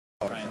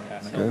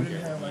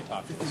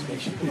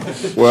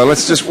Well,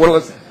 this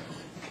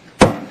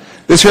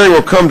hearing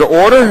will come to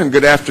order, and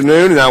good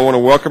afternoon, and I want to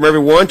welcome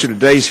everyone to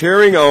today's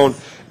hearing on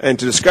and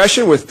to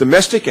discussion with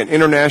domestic and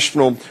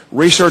international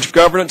research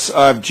governance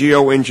of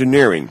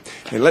geoengineering.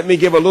 And let me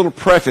give a little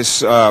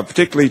preface,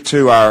 particularly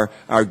to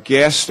our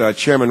guest,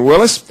 Chairman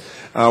Willis.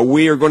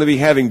 We are going to be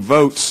having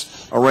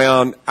votes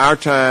around our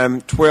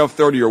time,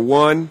 12:30 or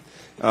 1.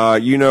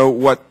 You know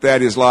what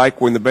that is like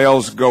when the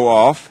bells go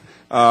off.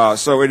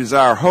 So it is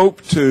our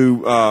hope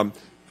to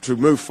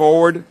move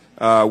forward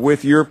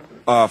with your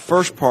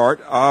first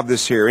part of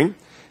this hearing,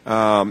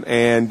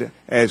 and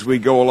as we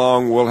go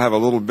along, we'll have a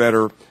little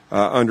better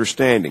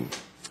understanding.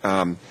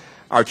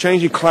 Our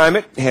changing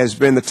climate has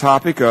been the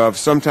topic of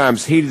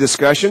sometimes heated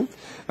discussion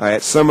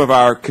at some of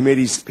our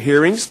committee's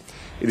hearings.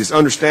 It is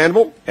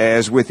understandable,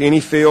 as with any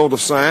field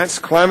of science,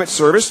 climate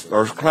service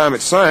or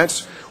climate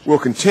science will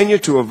continue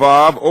to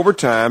evolve over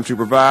time to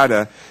provide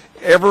a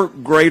ever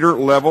greater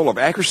level of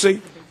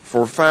accuracy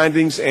for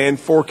findings and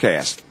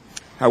forecast.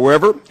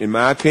 However, in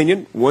my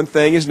opinion, one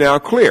thing is now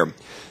clear.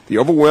 The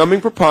overwhelming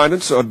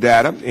preponderance of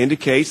data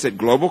indicates that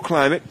global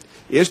climate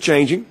is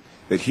changing,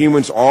 that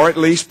humans are at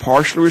least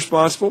partially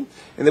responsible,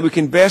 and that we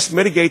can best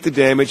mitigate the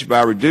damage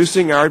by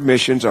reducing our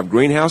emissions of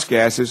greenhouse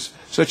gases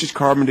such as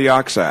carbon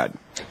dioxide.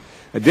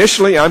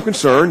 Additionally, I'm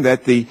concerned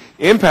that the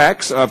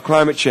impacts of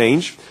climate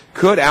change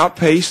could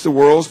outpace the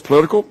world's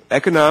political,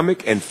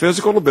 economic, and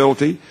physical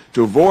ability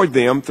to avoid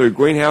them through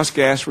greenhouse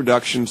gas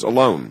reductions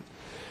alone.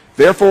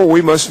 Therefore,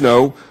 we must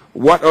know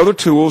what other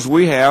tools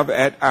we have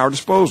at our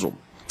disposal.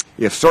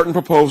 If certain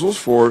proposals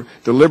for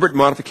deliberate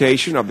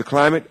modification of the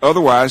climate,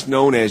 otherwise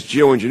known as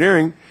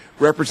geoengineering,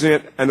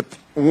 represent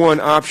one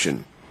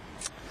option.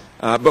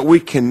 But we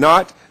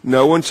cannot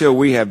know until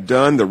we have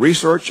done the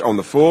research on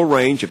the full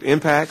range of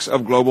impacts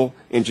of global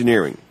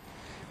engineering.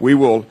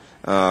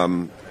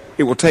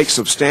 It will take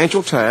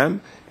substantial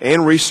time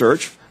and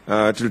research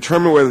to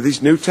determine whether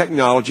these new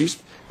technologies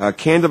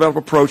can develop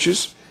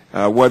approaches,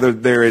 whether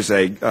there is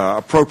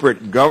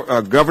appropriate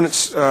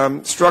governance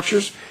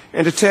structures,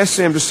 and to test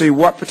them to see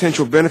what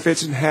potential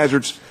benefits and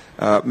hazards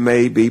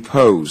may be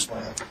posed.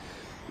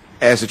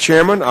 As the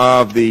chairman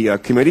of the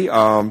Committee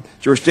on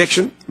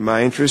Jurisdiction,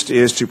 my interest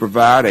is to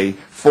provide a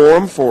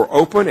forum for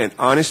open and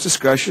honest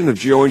discussion of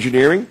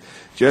geoengineering,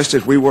 just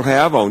as we will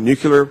have on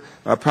nuclear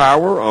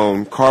power,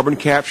 on carbon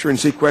capture and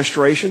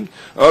sequestration,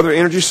 other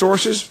energy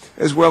sources,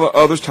 as well as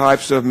other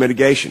types of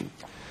mitigation.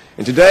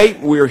 And today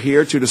we are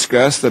here to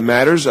discuss the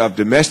matters of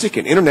domestic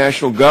and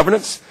international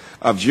governance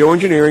of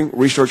geoengineering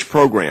research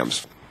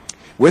programs.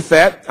 With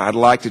that, I'd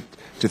like to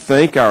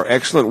thank our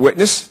excellent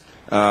witness,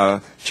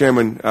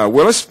 Chairman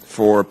Willis,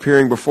 for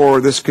appearing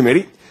before this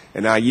committee,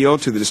 and I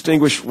yield to the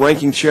distinguished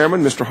ranking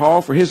chairman, Mr.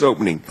 Hall, for his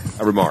opening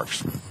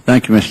remarks.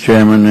 Thank you, Mr.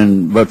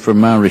 Chairman, but for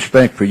my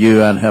respect for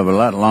you, I'd have a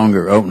lot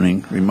longer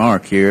opening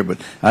remark here, but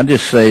I'd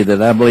just say that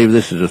I believe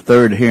this is the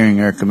third hearing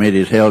our committee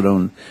has held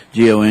on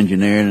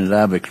geoengineering, and as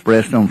I've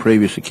expressed on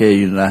previous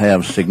occasions, I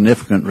have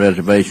significant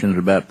reservations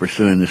about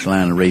pursuing this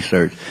line of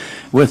research.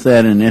 With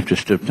that, in the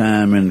interest of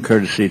time and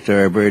courtesy to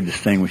our very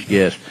distinguished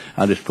guest,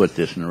 I'll just put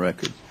this in the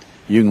record.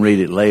 You can read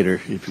it later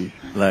if you'd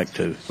like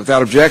to.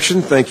 Without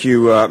objection, thank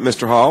you,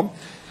 Mr. Hall.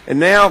 And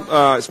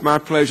now it's my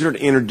pleasure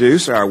to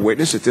introduce our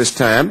witness at this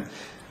time.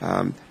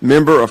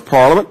 Member of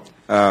Parliament,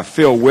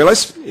 Phil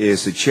Willis,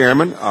 is the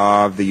chairman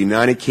of the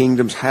United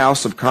Kingdom's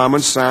House of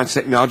Commons Science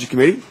Technology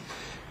Committee.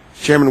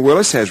 Chairman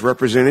Willis has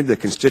represented the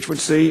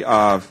constituency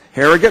of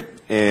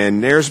Harrogate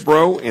and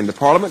Knaresborough in the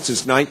Parliament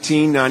since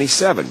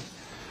 1997.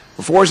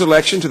 Before his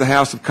election to the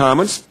House of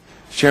Commons,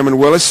 Chairman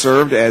Willis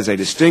served as a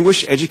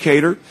distinguished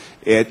educator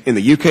in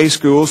the UK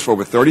schools for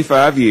over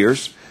 35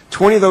 years,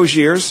 20 of those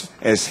years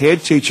as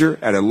head teacher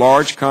at a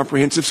large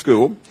comprehensive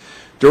school.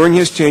 During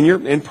his tenure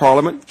in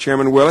Parliament,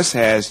 Chairman Willis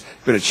has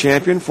been a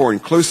champion for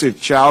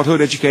inclusive childhood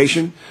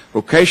education,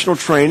 vocational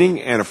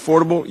training, and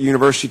affordable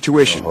university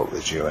tuition.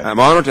 I'm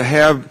honored to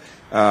have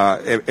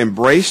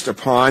embarked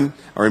upon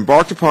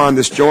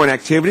this joint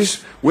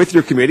activities with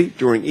your committee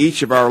during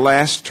each of our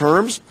last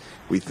terms.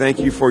 We thank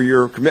you for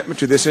your commitment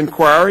to this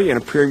inquiry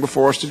and appearing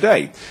before us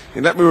today.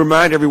 And let me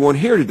remind everyone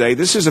here today,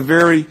 this is a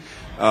very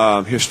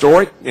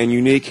historic and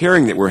unique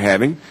hearing that we're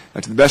having.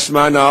 To the best of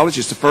my knowledge,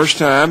 it's the first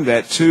time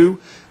that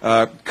two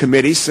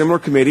committees, similar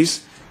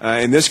committees,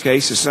 in this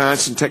case the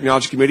Science and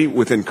Technology Committee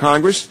within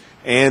Congress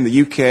and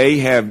the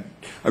UK, have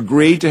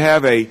agreed to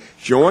have a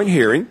joint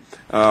hearing,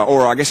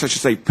 or I guess I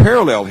should say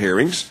parallel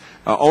hearings,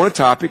 on a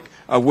topic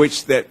of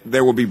which that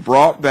there will be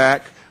brought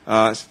back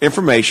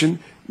information,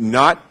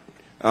 not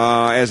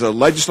as a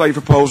legislative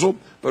proposal,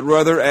 but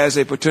rather as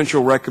a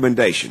potential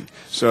recommendation.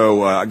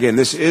 So, again,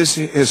 this is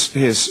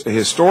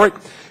historic,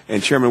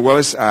 and Chairman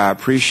Willis, I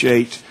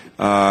appreciate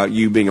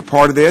you being a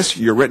part of this.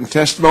 Your written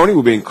testimony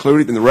will be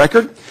included in the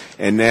record,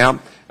 and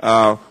now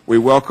we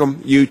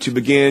welcome you to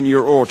begin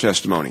your oral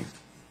testimony.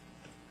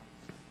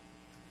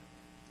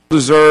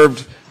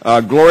 Deserved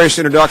glorious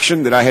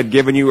introduction that I had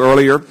given you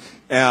earlier,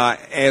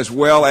 as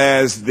well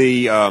as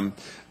the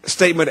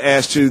statement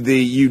as to the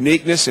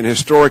uniqueness and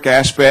historic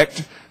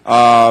aspect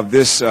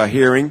this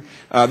hearing.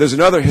 There's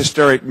another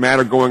historic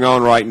matter going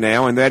on right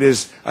now, and that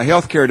is a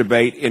health care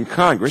debate in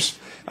Congress.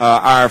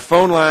 Our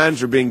phone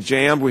lines are being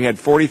jammed. We had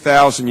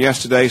 40,000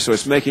 yesterday, so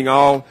it's making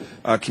all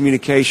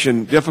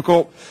communication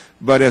difficult.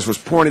 But as was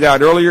pointed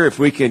out earlier, if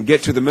we can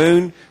get to the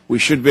moon, we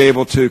should be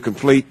able to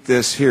complete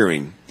this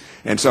hearing.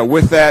 And so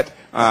with that,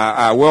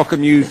 I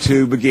welcome you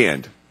to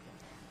begin.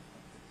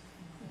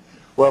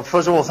 Well,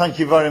 first of all, thank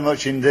you very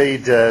much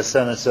indeed,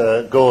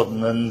 Senator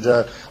Gordon.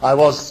 And I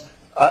was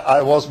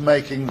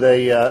making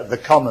the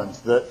comment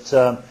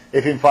that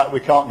if in fact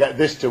we can't get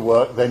this to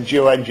work, then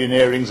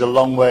geoengineering's a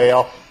long way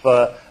off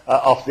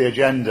the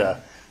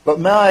agenda. But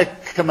may I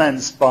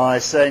commence by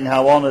saying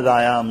how honoured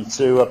I am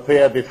to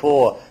appear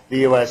before the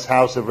US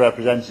House of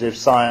Representatives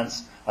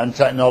Science and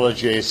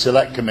Technology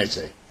Select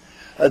Committee.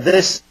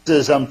 This,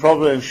 as I'm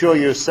sure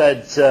you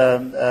said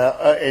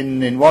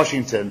in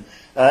Washington,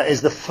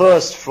 is the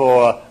first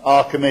for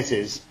our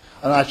committees,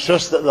 and I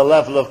trust that the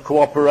level of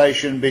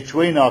cooperation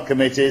between our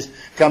committees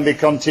can be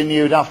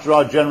continued after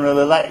our general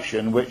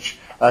election, which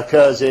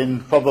occurs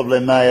in probably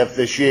May of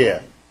this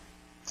year.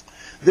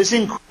 This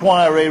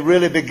inquiry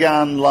really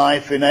began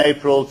life in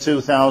April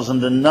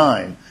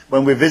 2009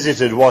 when we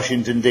visited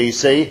Washington,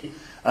 D.C.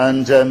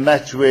 and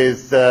met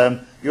with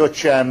your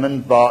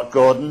chairman, Bart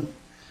Gordon,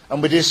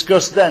 and we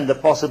discussed then the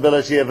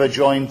possibility of a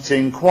joint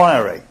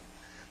inquiry.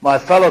 My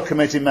fellow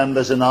committee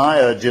members and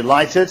I are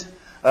delighted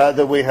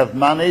that we have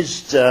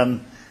managed,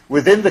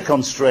 within the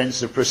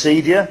constraints of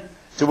procedure,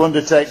 to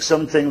undertake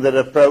something that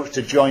approached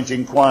a joint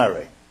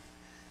inquiry.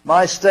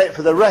 I state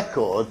for the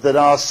record that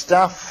our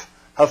staff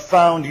have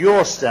found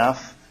your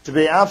staff to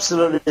be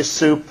absolutely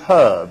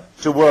superb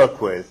to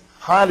work with,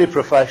 highly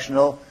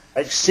professional,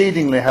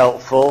 exceedingly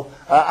helpful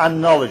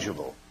and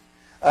knowledgeable.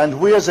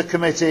 And we as a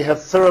committee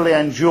have thoroughly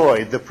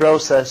enjoyed the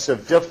process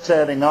of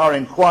dovetailing our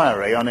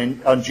inquiry on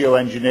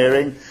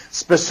geoengineering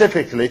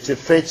specifically to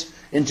fit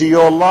into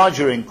your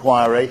larger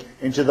inquiry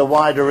into the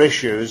wider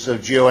issues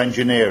of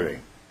geoengineering.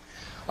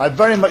 I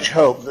very much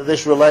hope that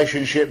this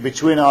relationship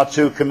between our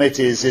two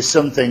committees is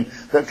something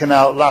that can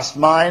outlast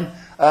mine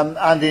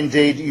and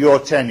indeed your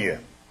tenure.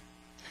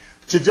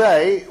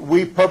 Today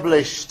we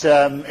published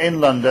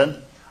in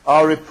London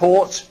our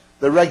report,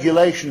 The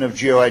Regulation of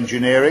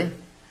Geoengineering.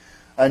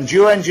 And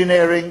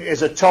geoengineering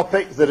is a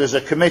topic that as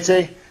a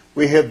committee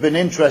we have been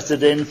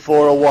interested in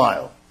for a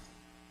while.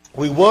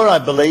 We were, I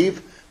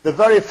believe, the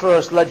very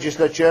first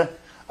legislature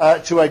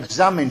to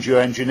examine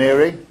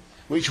geoengineering,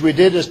 which we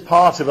did as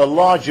part of a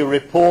larger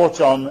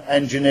report on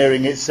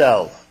engineering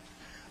itself.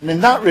 And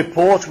in that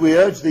report we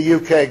urged the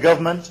UK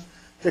government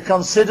to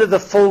consider the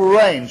full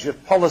range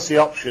of policy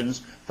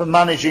options for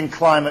managing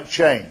climate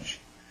change.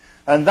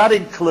 And that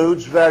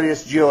includes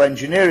various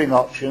geoengineering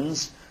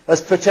options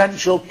as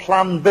potential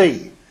Plan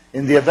B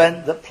in the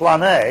event that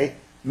Plan A,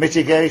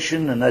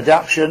 mitigation and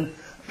adaptation,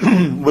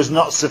 was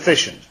not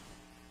sufficient.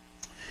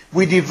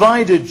 We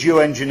divided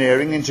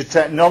geoengineering into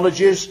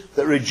technologies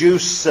that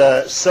reduce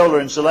solar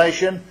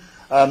insolation,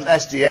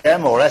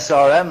 SDM or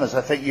SRM as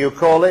I think you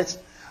call it,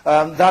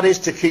 that is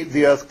to keep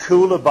the Earth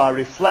cooler by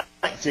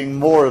reflecting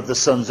more of the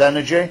sun's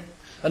energy,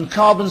 and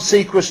carbon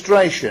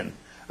sequestration,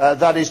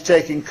 that is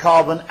taking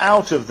carbon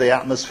out of the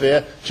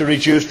atmosphere to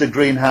reduce the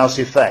greenhouse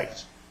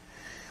effect.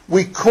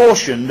 We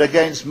cautioned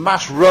against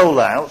mass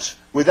rollout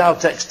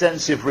without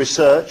extensive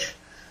research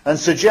and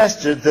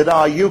suggested that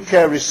our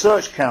UK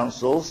research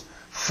councils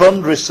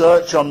fund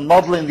research on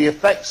modelling the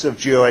effects of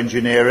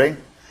geoengineering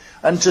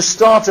and to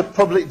start a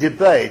public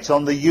debate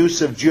on the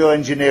use of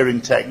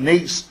geoengineering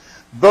techniques,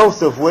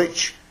 both of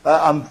which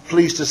I'm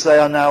pleased to say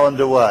are now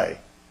underway.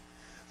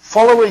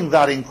 Following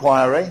that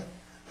inquiry,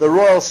 the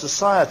Royal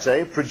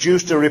Society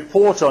produced a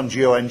report on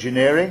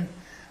geoengineering,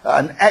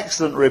 an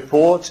excellent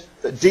report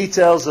that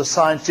details the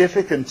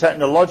scientific and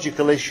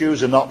technological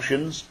issues and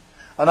options,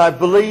 and I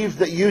believe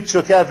that you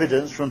took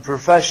evidence from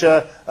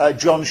Professor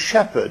John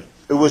Shepherd,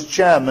 who was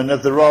chairman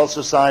of the Royal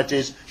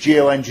Society's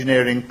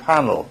Geoengineering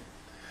panel.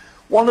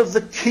 One of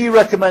the key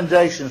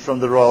recommendations from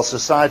the Royal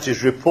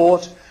Society's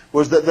report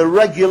was that the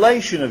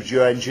regulation of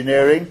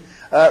geoengineering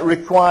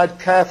required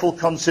careful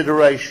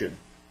consideration.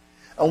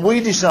 And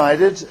we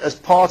decided, as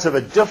part of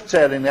a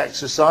dovetailing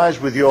exercise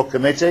with your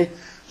committee,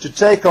 to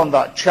take on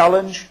that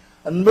challenge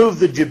and move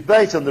the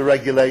debate on the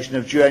regulation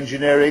of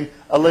geoengineering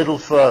a little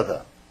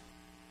further.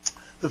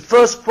 The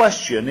first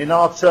question in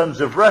our terms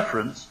of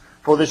reference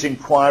for this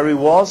inquiry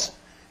was,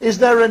 is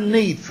there a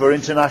need for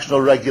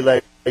international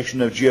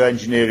regulation of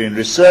geoengineering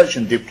research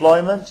and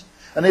deployment?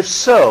 And if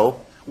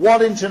so,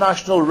 what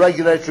international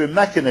regulatory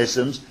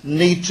mechanisms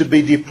need to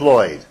be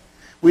deployed?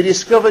 We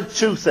discovered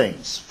two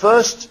things.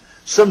 First,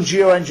 some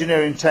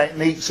geoengineering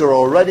techniques are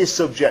already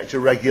subject to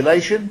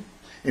regulation.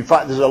 In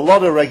fact, there's a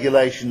lot of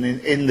regulation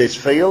in this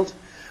field.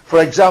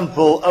 For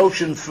example,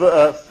 ocean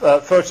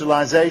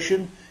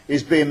fertilisation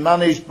is being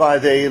managed by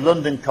the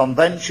London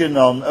Convention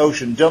on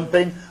Ocean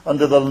Dumping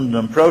under the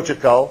London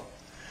Protocol.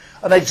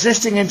 And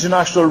existing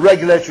international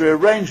regulatory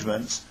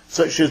arrangements,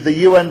 such as the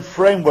UN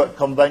Framework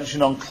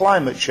Convention on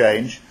Climate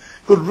Change,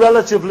 could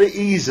relatively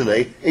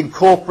easily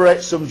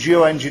incorporate some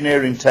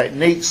geoengineering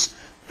techniques,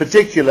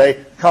 particularly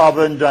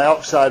carbon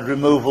dioxide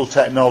removal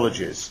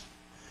technologies.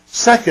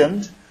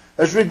 Second,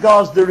 as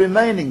regards the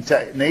remaining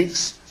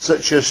techniques,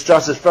 such as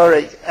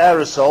stratospheric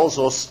aerosols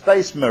or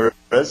space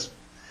mirrors,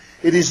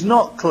 it is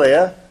not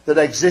clear that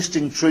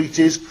existing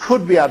treaties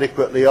could be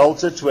adequately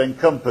altered to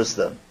encompass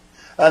them,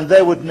 and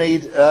they would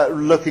need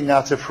looking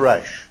at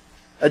afresh.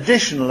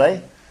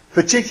 Additionally,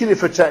 particularly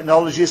for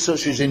technologies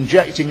such as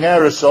injecting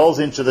aerosols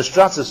into the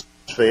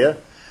stratosphere,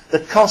 the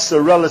costs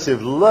are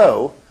relatively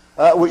low,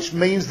 which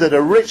means that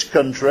a rich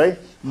country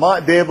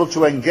might be able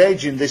to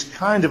engage in this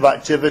kind of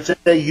activity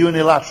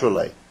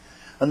unilaterally.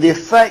 And the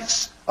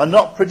effects are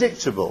not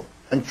predictable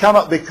and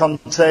cannot be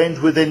contained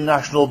within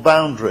national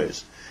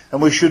boundaries.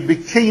 And we should be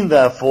keen,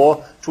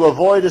 therefore, to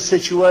avoid a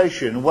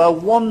situation where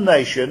one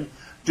nation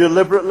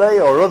deliberately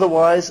or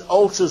otherwise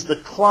alters the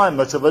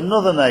climate of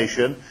another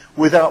nation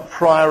without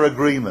prior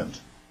agreement.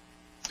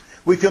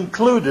 We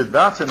concluded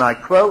that, and I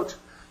quote,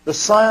 "The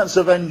science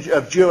of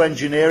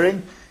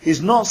geoengineering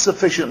is not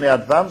sufficiently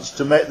advanced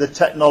to make the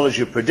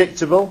technology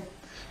predictable,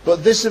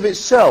 but this of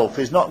itself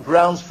is not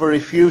grounds for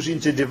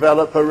refusing to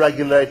develop a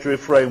regulatory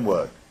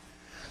framework.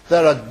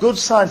 There are good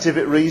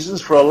scientific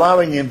reasons for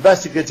allowing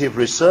investigative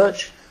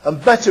research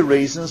and better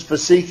reasons for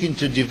seeking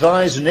to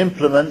devise and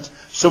implement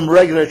some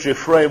regulatory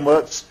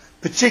frameworks,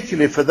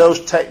 particularly for those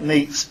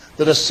techniques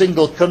that a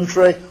single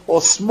country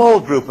or small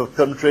group of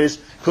countries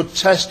could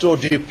test or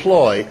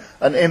deploy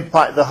and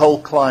impact the whole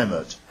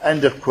climate."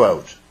 End of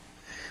quote.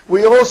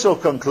 We also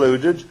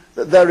concluded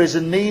that there is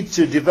a need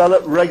to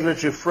develop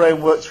regulatory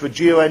frameworks for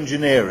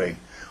geoengineering,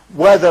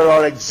 where there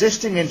are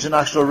existing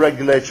international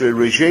regulatory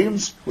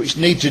regimes which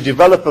need to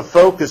develop a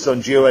focus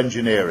on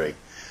geoengineering.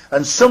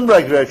 And some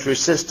regulatory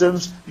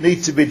systems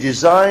need to be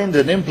designed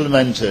and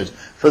implemented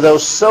for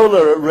those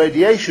solar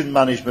radiation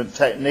management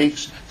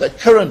techniques that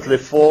currently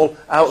fall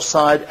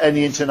outside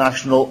any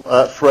international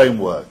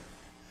framework.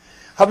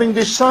 Having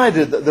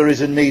decided that there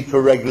is a need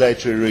for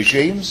regulatory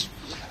regimes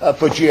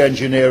for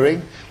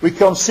geoengineering, we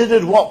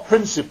considered what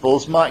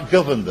principles might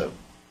govern them.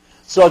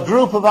 So a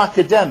group of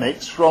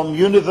academics from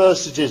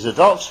universities at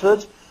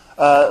Oxford,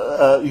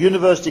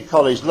 University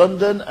College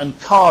London and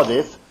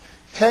Cardiff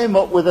came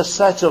up with a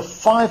set of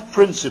 5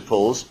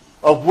 principles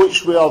of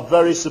which we are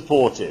very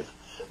supportive.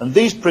 And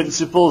these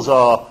principles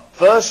are,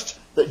 first,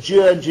 that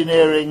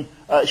geoengineering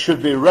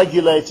should be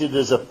regulated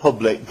as a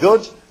public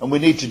good, and we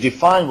need to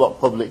define what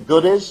public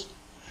good is.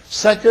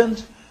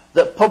 Second,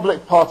 that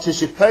public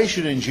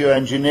participation in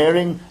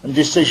geoengineering and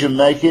decision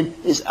making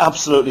is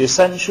absolutely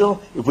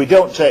essential. If we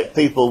don't take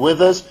people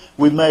with us,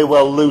 we may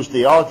well lose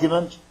the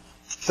argument.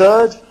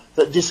 Third,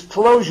 that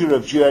disclosure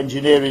of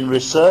geoengineering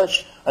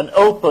research and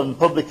open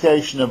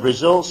publication of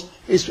results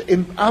is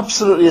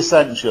absolutely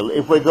essential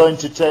if we're going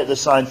to take the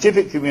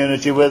scientific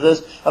community with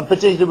us, and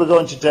particularly we're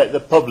going to take the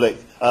public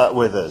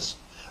with us.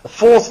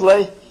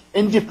 Fourthly,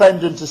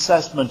 independent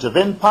assessment of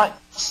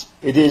impacts.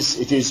 It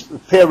is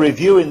peer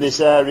review in this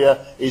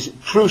area is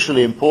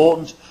crucially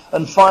important.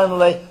 And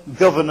finally,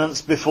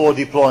 governance before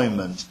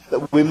deployment,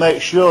 that we make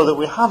sure that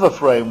we have a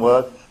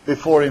framework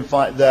before in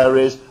fact there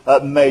is a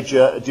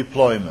major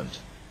deployment.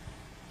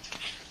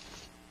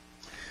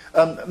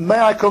 May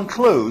I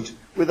conclude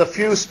with a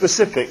few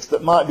specifics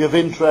that might be of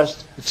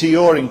interest to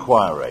your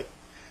inquiry.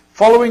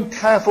 Following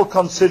careful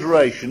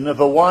consideration of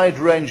a wide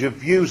range of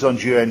views on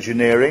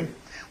geoengineering,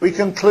 we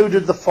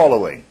concluded the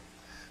following.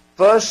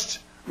 First,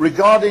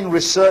 regarding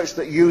research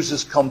that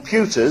uses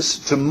computers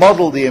to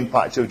model the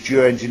impact of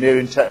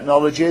geoengineering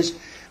technologies,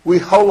 we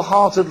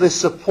wholeheartedly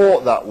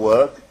support that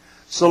work,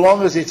 so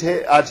long as it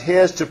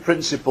adheres to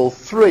Principle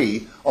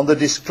 3 on the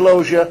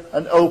disclosure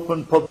and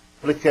open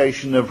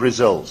publication of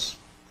results.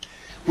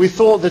 We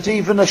thought that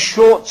even a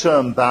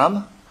short-term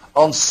ban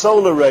on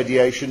solar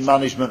radiation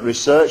management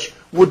research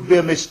would be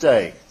a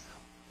mistake,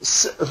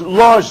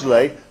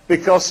 largely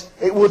because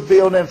it would be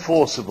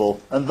unenforceable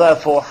and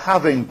therefore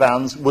having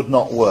bans would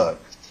not work.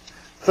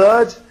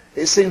 Third,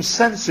 it seems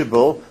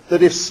sensible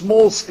that if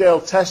small-scale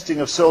testing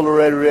of solar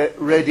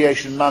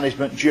radiation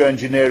management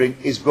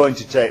geoengineering is going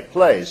to take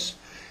place,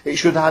 it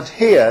should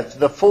adhere to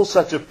the full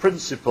set of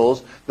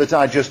principles that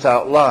I just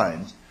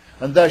outlined,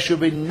 and there should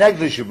be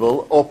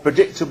negligible or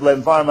predictable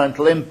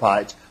environmental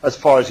impact as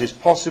far as is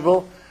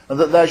possible, and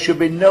that there should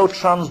be no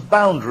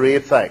transboundary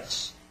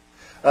effects.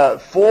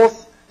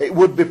 Fourth, it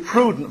would be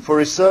prudent for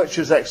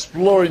researchers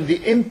exploring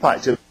the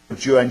impact of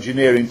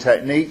geoengineering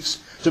techniques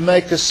to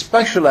make a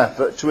special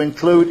effort to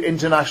include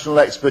international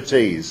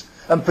expertise,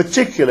 and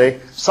particularly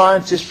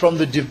scientists from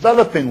the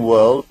developing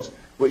world,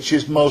 which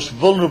is most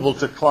vulnerable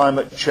to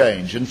climate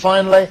change. And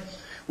finally,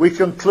 we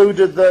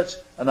concluded that,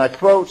 and I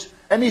quote,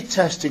 "Any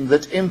testing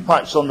that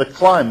impacts on the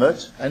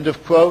climate," end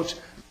of quote,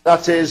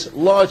 that is,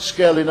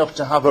 large-scale enough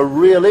to have a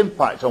real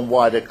impact on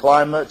wider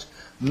climate,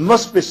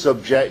 must be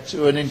subject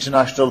to an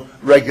international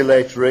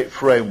regulatory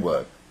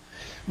framework.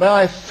 May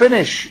I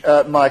finish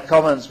my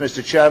comments,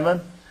 Mr.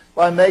 Chairman,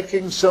 by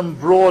making some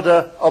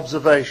broader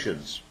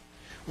observations.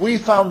 We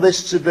found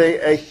this to be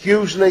a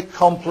hugely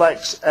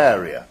complex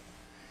area.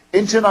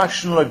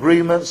 International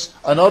agreements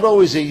are not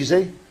always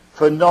easy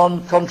for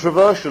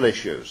non-controversial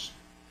issues.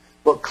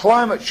 But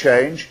climate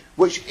change,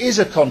 which is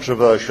a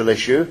controversial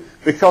issue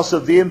because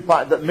of the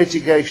impact that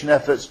mitigation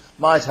efforts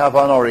might have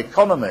on our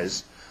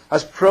economies,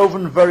 has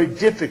proven very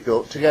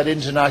difficult to get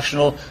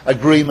international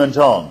agreement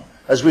on,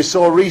 as we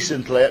saw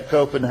recently at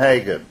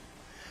Copenhagen.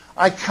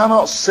 I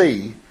cannot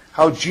see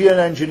how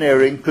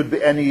geoengineering could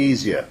be any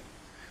easier,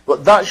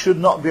 but that should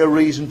not be a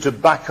reason to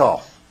back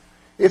off.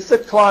 If the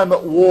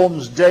climate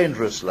warms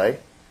dangerously,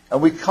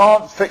 and we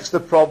can't fix the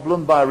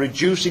problem by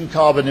reducing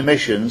carbon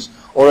emissions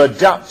or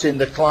adapting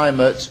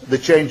the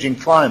changing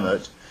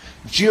climate,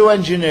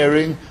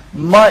 geoengineering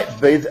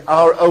might be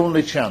our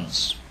only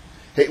chance.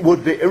 It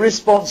would be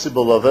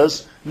irresponsible of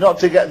us not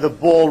to get the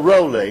ball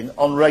rolling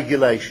on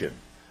regulation.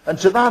 And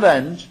to that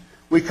end,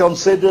 we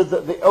considered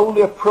that the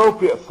only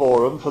appropriate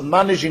forum for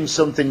managing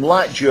something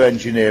like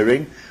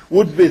geoengineering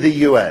would be the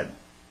UN.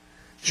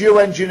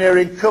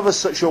 Geoengineering covers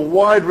such a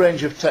wide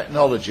range of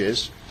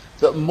technologies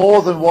that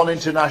more than one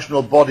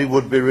international body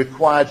would be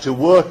required to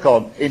work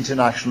on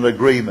international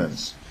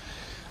agreements.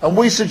 And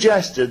we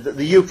suggested that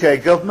the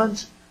UK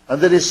government,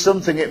 and that is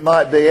something it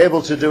might be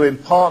able to do in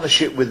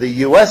partnership with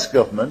the US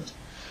government,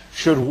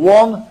 should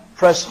one,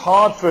 press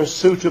hard for a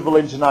suitable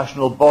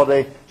international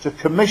body to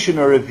commission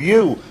a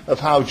review of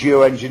how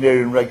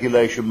geoengineering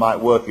regulation might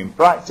work in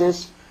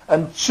practice,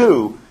 and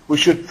two, we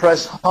should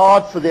press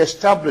hard for the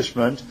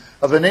establishment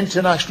of an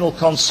international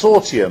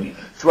consortium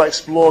to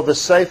explore the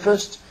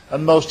safest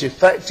and most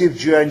effective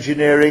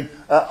geoengineering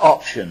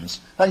options.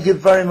 Thank you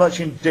very much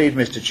indeed,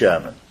 Mr.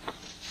 Chairman.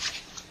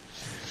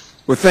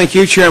 Well, thank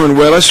you, Chairman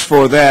Willis,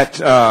 for that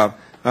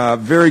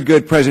very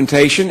good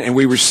presentation. And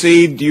we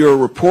received your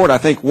report, I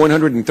think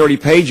 130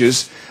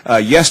 pages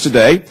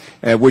yesterday,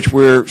 which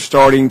we're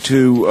starting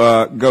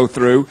to go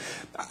through.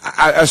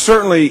 I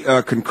certainly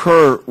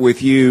concur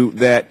with you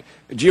that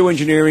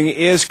geoengineering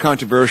is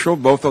controversial,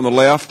 both on the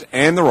left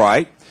and the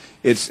right.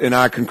 And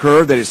I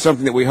concur that it's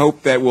something that we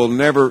hope that will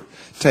never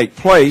take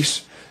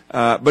place,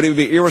 but it would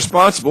be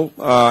irresponsible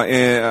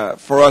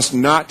for us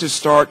not to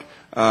start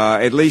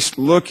at least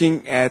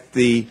looking at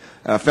the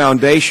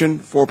foundation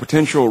for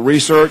potential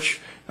research.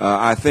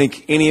 I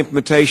think any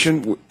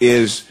implementation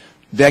is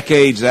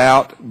decades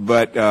out,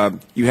 but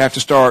you have to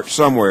start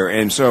somewhere.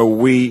 And so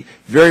we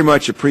very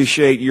much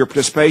appreciate your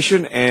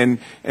participation and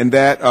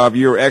that of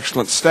your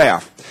excellent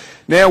staff.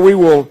 Now we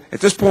will, at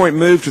this point,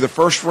 move to the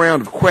first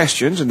round of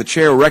questions, and the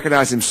chair will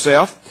recognize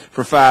himself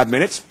for 5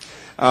 minutes.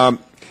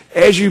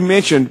 As you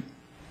mentioned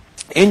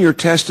in your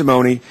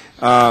testimony,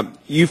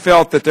 you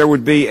felt that there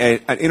would be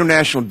an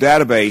international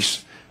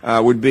database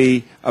would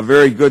be a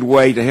very good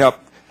way to help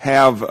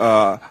have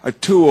a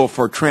tool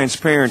for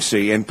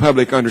transparency and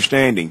public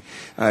understanding.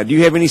 Do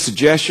you have any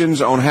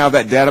suggestions on how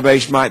that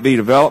database might be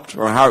developed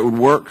or how it would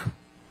work?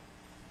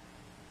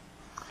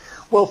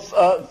 Well,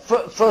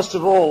 first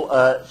of all,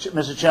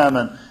 Mr.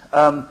 Chairman,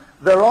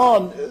 there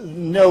are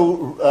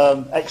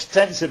no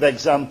extensive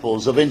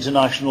examples of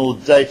international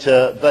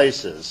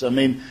databases. I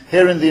mean,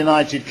 here in the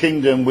United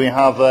Kingdom we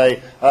have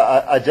a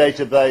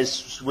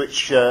database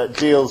which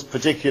deals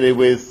particularly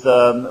with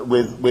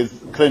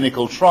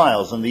clinical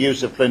trials and the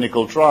use of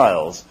clinical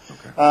trials.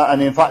 Okay.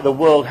 And in fact the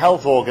World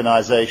Health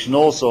Organization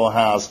also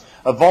has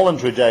a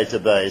voluntary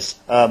database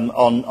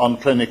on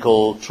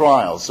clinical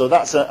trials. So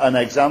that's an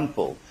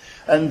example.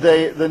 And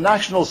the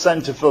National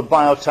Centre for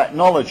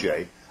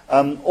Biotechnology,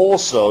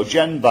 also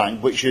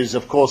GenBank, which is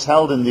of course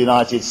held in the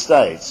United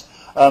States,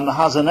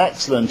 has an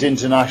excellent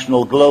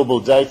international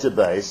global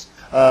database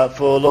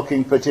for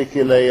looking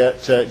particularly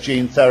at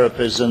gene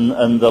therapies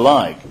and the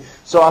like.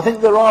 So I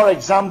think there are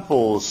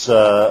examples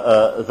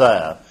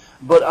there.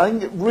 But I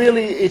think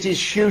really it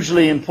is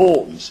hugely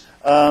important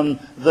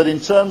that in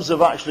terms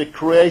of actually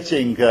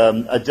creating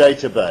a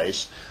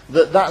database,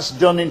 that's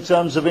done in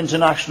terms of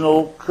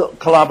international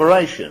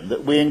collaboration,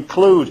 that we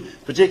include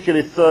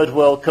particularly third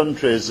world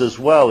countries as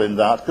well in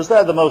that, because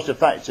they're the most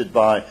affected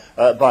by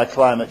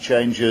climate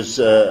change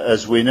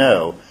as we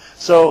know.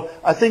 So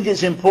I think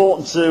it's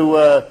important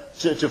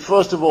to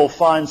first of all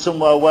find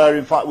somewhere where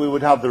in fact we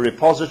would have the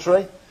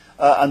repository,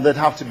 and there'd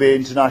have to be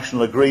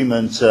international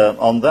agreement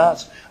on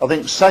that. I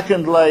think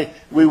secondly,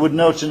 we would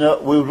want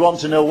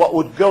to know what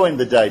would go in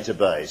the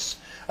database.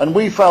 And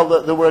we felt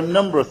that there were a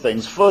number of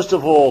things. First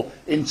of all,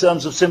 in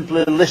terms of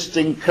simply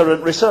listing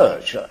current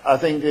research. I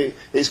think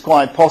it's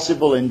quite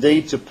possible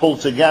indeed to pull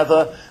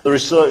together the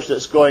research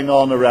that's going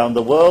on around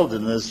the world.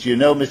 And as you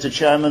know, Mr.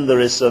 Chairman,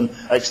 there is some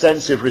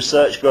extensive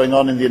research going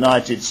on in the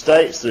United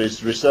States. There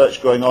is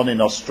research going on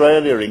in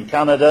Australia, in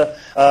Canada,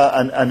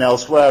 and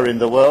elsewhere in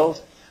the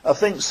world. I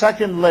think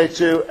secondly,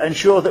 to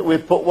ensure that we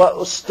put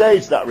what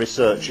stage that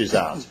research is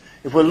at.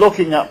 If we're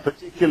looking at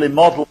particularly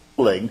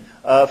modelling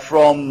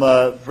from,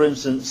 for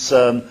instance,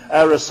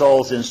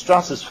 aerosols in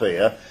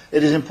stratosphere,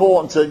 it is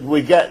important that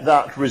we get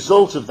that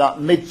result of that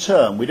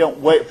mid-term. We don't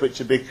wait for it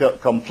to be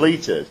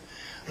completed.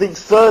 I think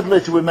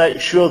thirdly, we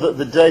make sure that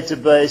the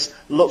database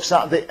looks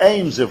at the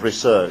aims of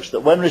research,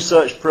 that when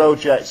research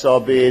projects are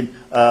being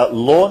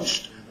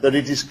launched, that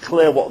it is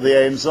clear what the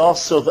aims are,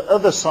 so that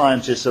other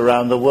scientists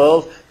around the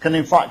world can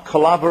in fact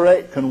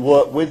collaborate, can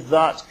work with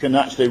that, can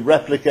actually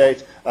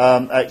replicate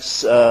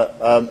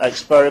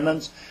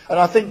experiments. And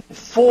I think,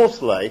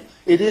 fourthly,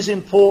 it is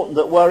important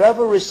that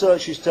wherever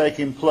research is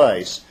taking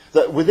place,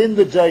 that within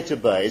the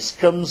database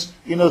comes,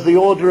 the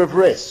order of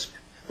risk.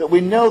 That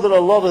we know that a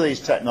lot of these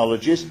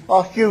technologies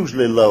are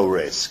hugely low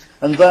risk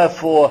and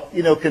therefore,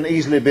 can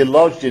easily be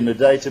lodged in a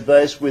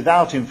database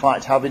without, in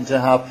fact, having to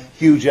have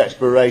huge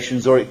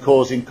explorations or it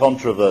causing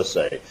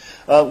controversy.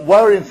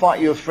 Where, in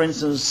fact, you're, for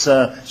instance,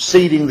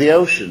 seeding the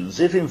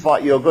oceans, if, in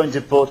fact, you're going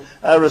to put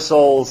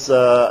aerosols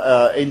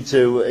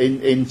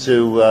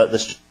into the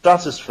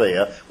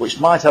stratosphere, which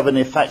might have an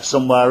effect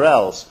somewhere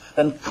else,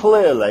 then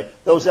clearly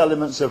those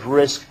elements of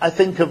risk, I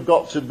think, have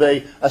got to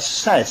be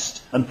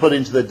assessed and put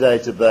into the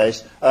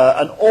database,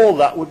 and all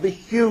that would be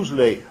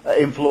hugely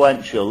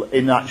influential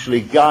in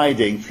actually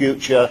guiding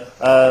future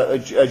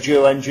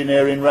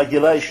geoengineering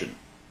regulation.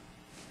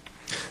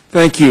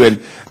 Thank you.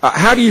 And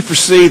how do you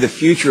foresee the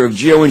future of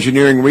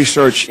geoengineering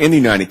research in the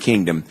United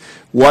Kingdom?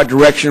 What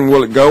direction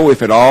will it go,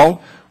 if at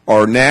all?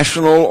 Are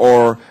national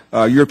or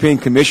European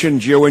Commission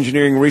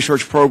geoengineering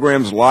research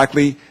programs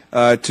likely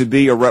to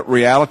be a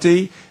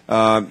reality?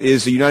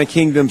 Is the United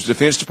Kingdom's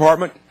Defense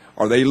Department,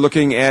 are they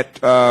looking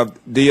at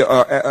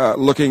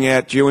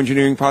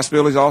geoengineering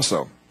possibilities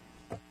also?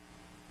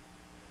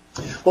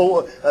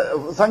 Well,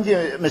 thank you,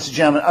 Mr.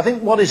 Chairman. I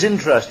think what is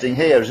interesting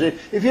here is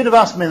if you'd have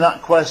asked me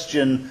that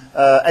question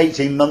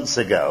 18 months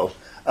ago,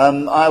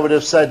 I would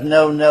have said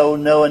no, no,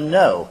 no, and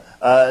no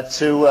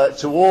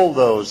to all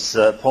those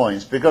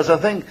points, because I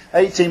think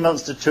 18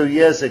 months to 2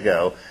 years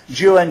ago,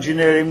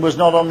 geoengineering was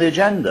not on the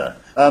agenda.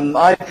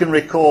 I can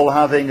recall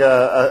having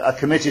a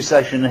committee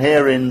session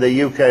here in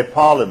the UK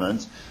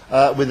Parliament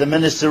with the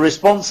Minister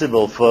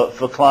responsible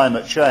for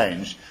climate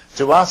change,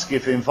 to ask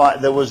if, in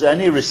fact, there was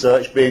any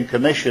research being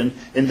commissioned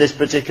in this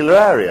particular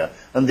area.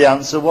 And the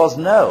answer was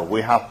no.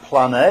 We have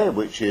Plan A,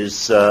 which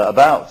is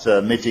about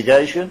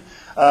mitigation,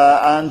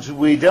 and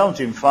we don't,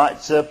 in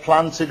fact,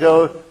 plan to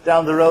go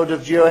down the road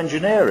of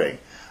geoengineering.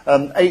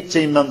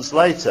 18 months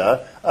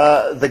later,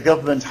 the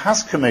government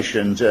has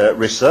commissioned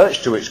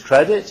research, to its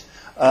credit,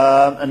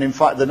 and in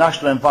fact the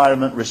National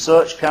Environment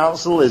Research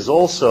Council is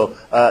also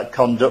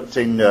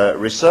conducting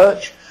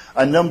research.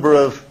 A number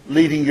of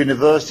leading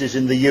universities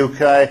in the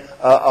UK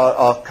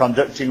are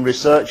conducting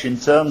research in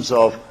terms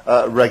of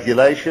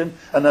regulation,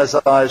 and as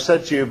I've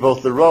said to you,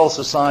 both the Royal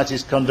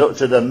Society's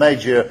conducted a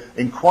major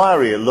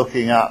inquiry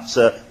looking at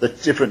the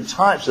different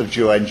types of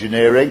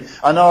geoengineering,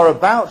 and are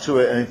about to,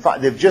 and in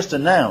fact they've just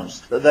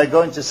announced that they're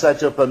going to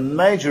set up a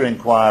major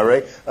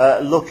inquiry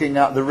looking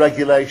at the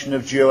regulation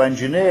of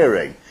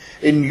geoengineering.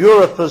 In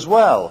Europe as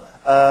well,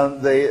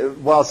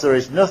 whilst there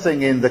is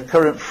nothing in the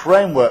current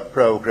framework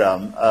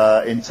programme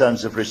in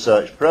terms of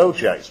research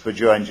projects for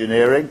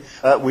geoengineering,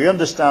 we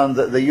understand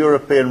that the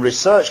European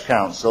Research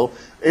Council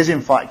is in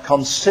fact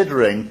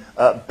considering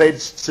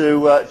bids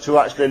to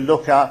actually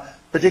look at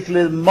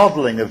particularly the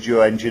modelling of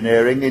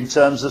geoengineering in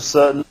terms of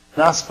certain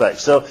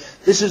aspects. So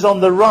this is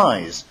on the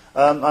rise.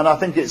 And I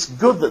think it's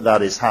good that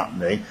that is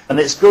happening, and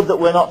it's good that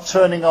we're not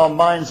turning our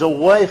minds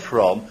away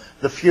from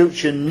the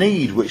future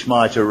need which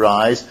might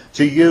arise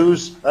to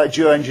use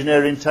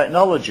geoengineering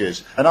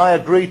technologies. And I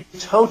agree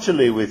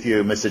totally with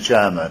you, Mr.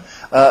 Chairman,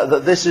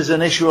 that this is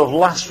an issue of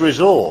last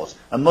resort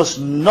and must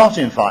not,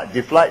 in fact,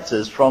 deflect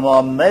us from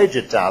our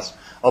major task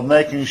of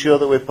making sure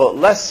that we put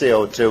less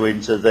CO2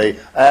 into the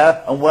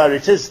air, and where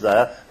it is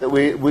there, that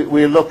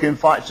we look, in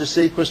fact, to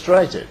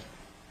sequestrate it.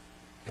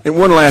 And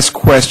one last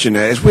question.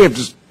 As we have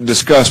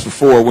discussed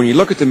before, when you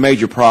look at the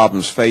major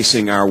problems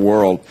facing our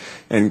world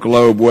and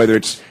globe, whether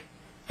it's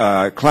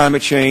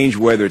climate change,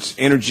 whether it's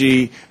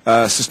energy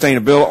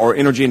sustainability or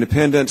energy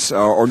independence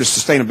or just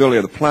sustainability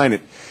of the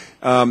planet,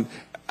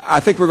 I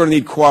think we're going to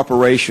need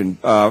cooperation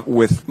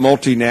with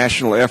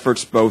multinational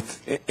efforts,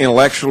 both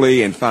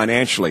intellectually and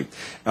financially.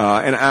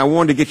 And I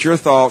wanted to get your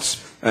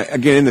thoughts,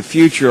 again, in the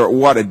future,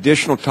 what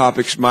additional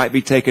topics might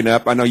be taken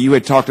up. I know you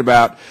had talked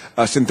about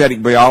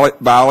synthetic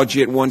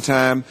biology at one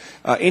time.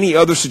 Any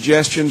other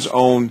suggestions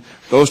on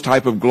those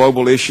type of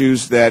global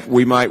issues that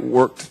we might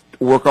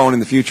work on in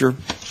the future?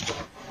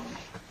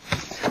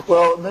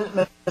 Well,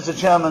 Mr.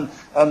 Chairman,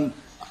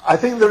 I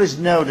think there is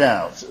no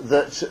doubt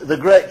that the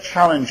great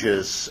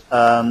challenges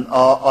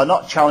are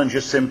not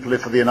challenges simply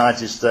for the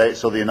United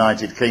States or the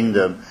United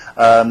Kingdom,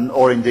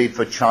 or indeed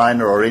for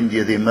China or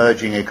India, the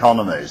emerging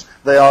economies.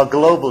 They are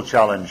global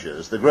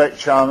challenges. The great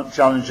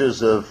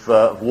challenges of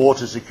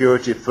water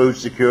security, food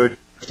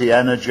security,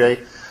 energy,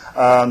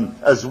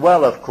 as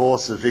well, of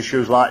course, as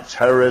issues like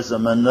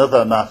terrorism and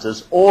other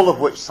matters, all of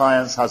which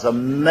science has a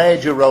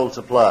major role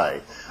to play,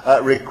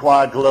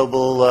 require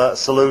global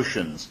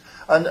solutions.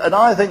 And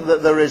I think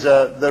that there is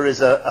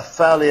a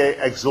fairly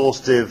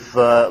exhaustive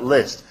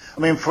list. I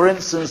mean, for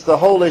instance, the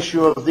whole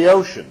issue of the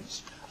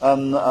oceans.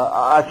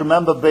 I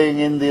remember being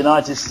in the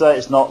United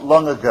States not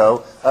long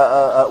ago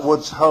at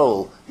Woods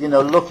Hole, you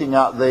know, looking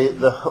at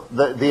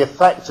the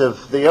effect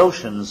of the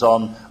oceans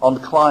on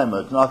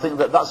climate, and I think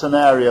that that's an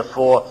area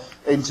for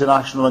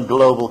international and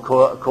global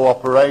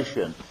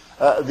cooperation.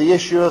 The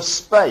issue of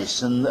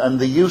space and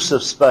the use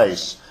of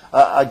space,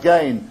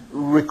 again,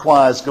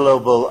 requires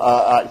global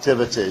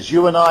activities.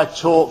 You and I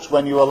talked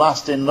when you were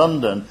last in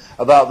London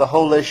about the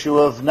whole issue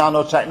of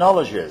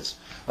nanotechnologies.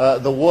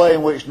 The way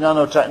in which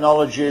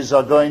nanotechnologies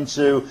are going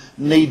to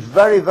need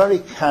very, very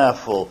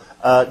careful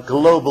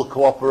global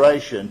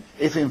cooperation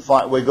if, in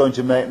fact, we're going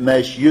to make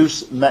most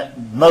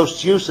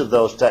use of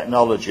those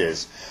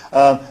technologies.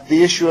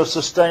 The issue of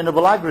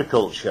sustainable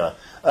agriculture.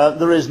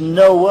 There is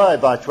no way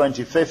by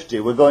 2050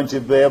 we're going to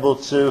be able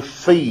to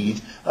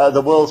feed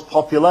the world's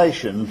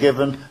population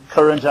given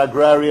current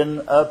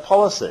agrarian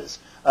policies.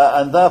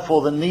 And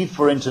therefore the need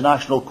for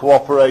international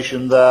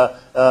cooperation there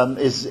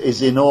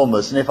is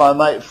enormous. And if I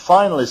might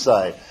finally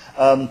say,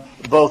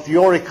 both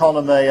your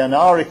economy and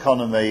our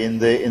economy in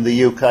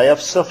the UK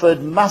have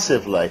suffered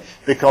massively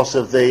because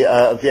of the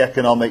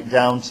economic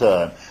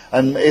downturn.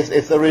 And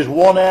if there is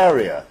one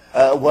area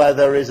where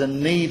there is a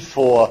need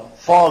for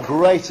far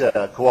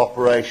greater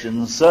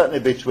cooperation, certainly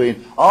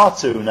between our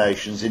two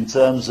nations in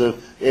terms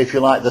of, if you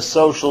like, the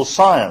social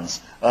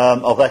science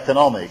of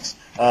economics,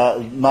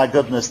 my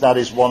goodness, that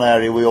is one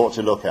area we ought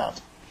to look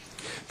at.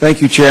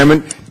 Thank you,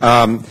 Chairman.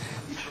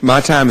 My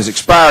time has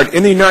expired.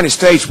 In the United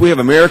States, we have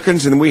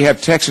Americans and we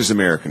have Texas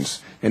Americans.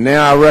 And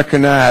now I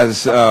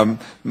recognize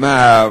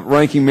my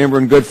ranking member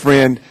and good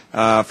friend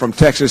from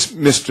Texas,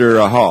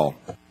 Mr. Hall.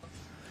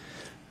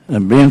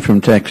 Being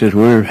from Texas,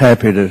 we're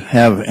happy to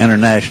have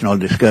international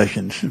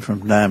discussions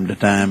from time to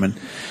time. And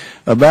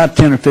about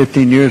 10 or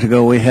 15 years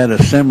ago, we had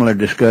a similar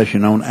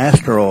discussion on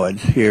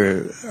asteroids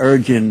here,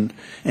 urging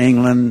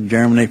England,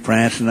 Germany,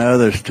 France, and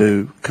others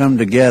to come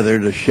together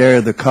to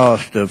share the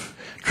cost of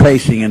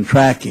tracing and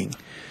tracking.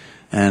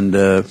 And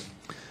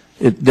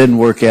it didn't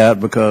work out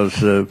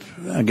because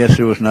I guess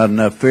there was not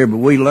enough fear. But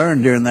we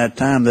learned during that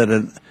time that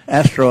an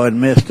asteroid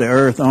missed the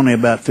Earth only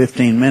about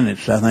 15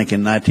 minutes, I think,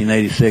 in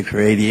 1986 or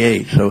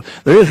 88. So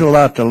there is a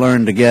lot to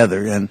learn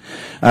together. And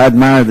I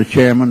admire the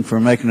chairman for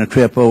making a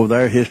trip over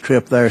there. His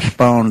trip there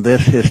spawned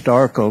this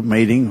historical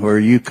meeting where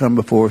you come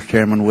before us,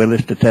 Chairman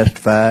Willis, to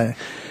testify.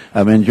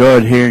 I've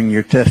enjoyed hearing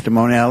your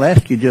testimony. I'll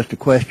ask you just a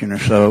question or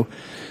so.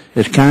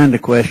 It's kind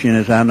of question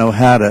as I know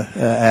how to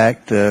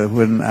act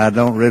when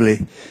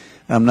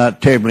I'm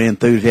not terribly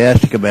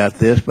enthusiastic about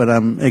this, but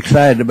I'm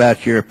excited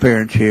about your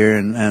appearance here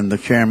and the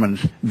chairman's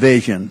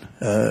vision.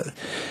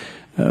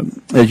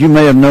 As you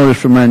may have noticed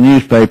from my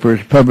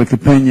newspapers, public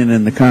opinion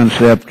and the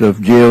concept of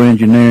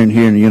geoengineering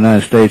here in the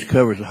United States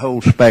covers the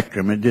whole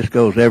spectrum. It just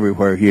goes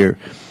everywhere here.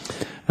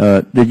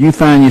 Did you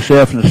find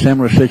yourself in a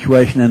similar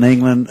situation in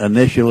England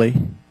initially?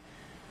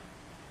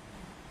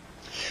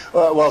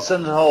 Well,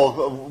 Senator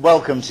Hall,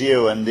 welcome to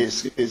you, and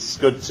it's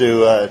good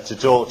to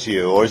talk to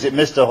you. Or is it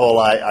Mr. Hall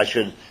I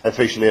should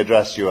officially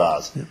address you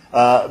as?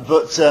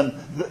 But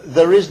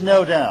there is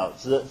no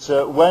doubt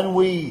that when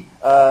we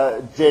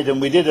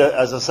did,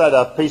 as I said,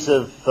 a piece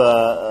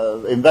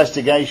of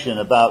investigation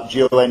about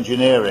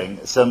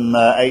geoengineering some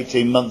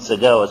 18 months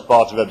ago as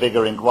part of a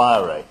bigger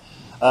inquiry,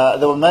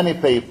 there were many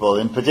people,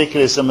 in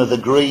particular some of the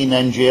green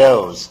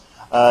NGOs,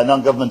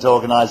 non-government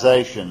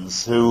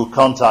organisations, who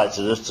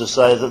contacted us to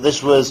say that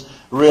this was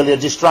really a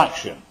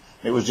distraction.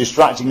 It was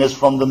distracting us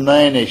from the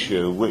main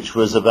issue, which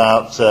was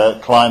about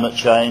climate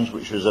change,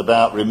 which was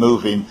about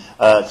removing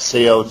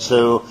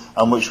CO2,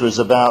 and which was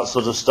about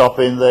sort of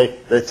stopping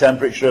the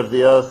temperature of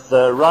the Earth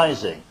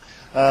rising.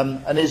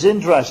 And it's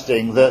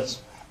interesting that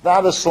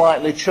has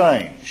slightly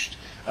changed.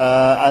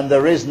 And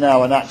there is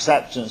now an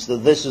acceptance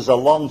that this is a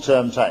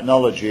long-term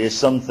technology, is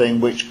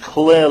something which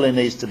clearly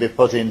needs to be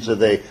put into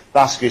the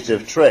basket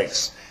of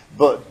tricks.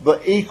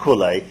 But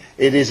equally,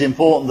 it is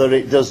important that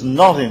it does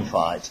not, in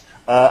fact,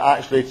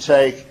 actually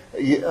take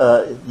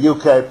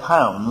UK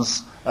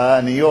pounds,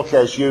 and in your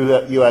case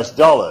US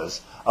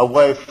dollars,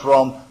 away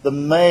from the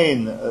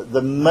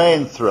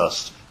main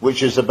thrust,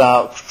 which is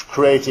about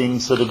creating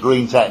sort of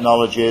green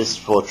technologies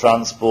for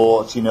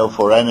transport,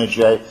 for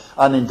energy,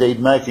 and indeed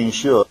making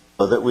sure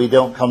that we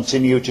don't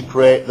continue to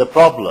create the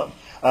problem.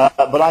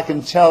 But I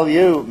can tell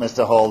you,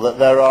 Mr. Hall, that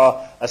there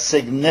are a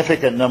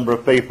significant number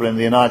of people in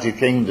the United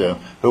Kingdom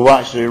who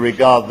actually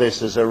regard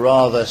this as a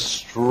rather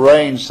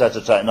strange set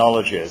of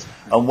technologies,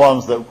 and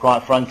ones that,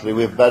 quite frankly,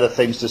 we have better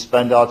things to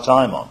spend our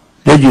time on.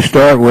 Did you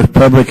start with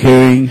public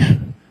hearings?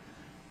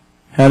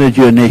 How did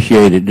you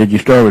initiate it? Did you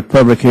start with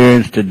public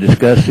hearings to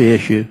discuss the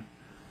issue?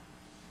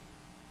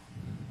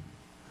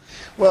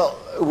 Well,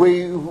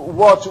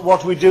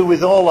 what we do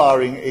with all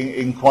our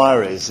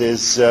inquiries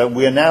is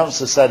we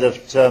announce a set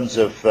of terms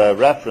of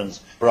reference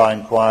for our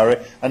inquiry,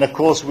 and of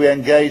course we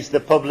engage the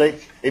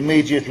public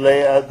immediately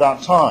at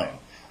that time.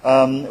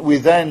 We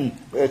then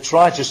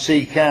try to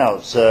seek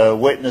out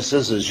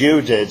witnesses, as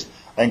you did,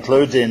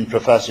 including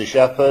Professor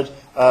Shepherd,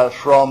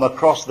 from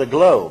across the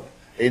globe,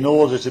 in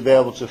order to be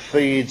able to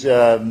feed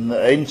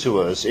into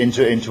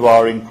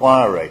our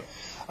inquiry.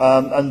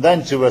 and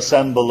then to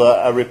assemble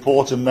a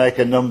report and make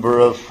a number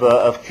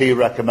of key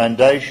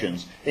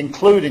recommendations,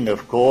 including,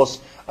 of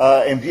course,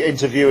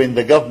 interviewing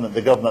the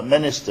government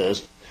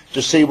ministers,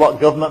 to see what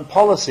government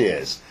policy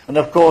is. And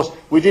of course,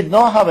 we did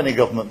not have any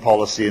government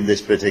policy in this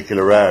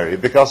particular area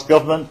because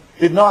government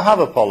did not have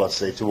a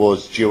policy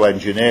towards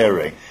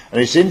geoengineering.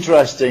 And it's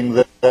interesting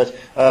that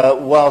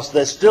whilst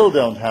they still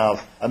don't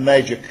have a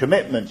major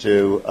commitment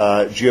to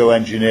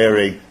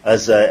geoengineering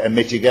as a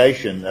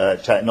mitigation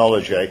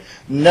technology,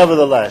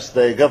 nevertheless,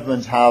 the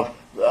government have,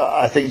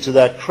 I think to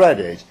their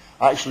credit,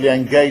 actually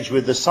engage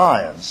with the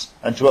science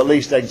and to at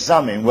least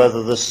examine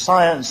whether the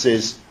science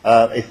is,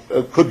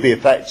 could be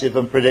effective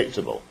and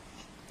predictable.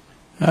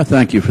 I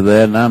thank you for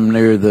that, and I'm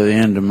near the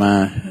end of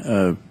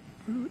my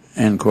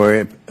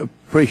inquiry.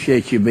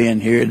 Appreciate you being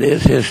here. It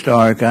is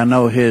historic. I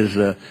know his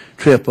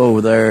trip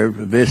over there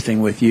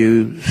visiting with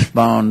you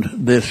spawned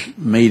this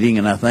meeting,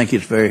 and I think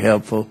it's very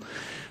helpful.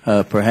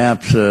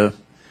 Perhaps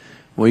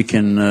we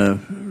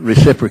can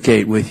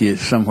reciprocate with you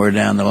somewhere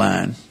down the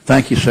line.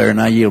 Thank you, sir, and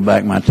I yield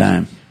back my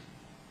time.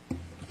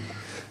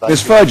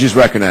 Ms. Fudge is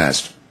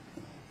recognized,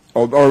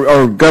 or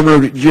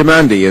Governor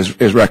Giamandi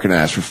is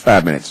recognized for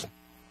 5 minutes.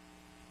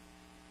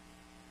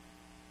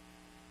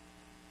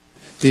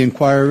 The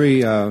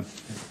inquiry,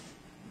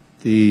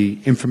 the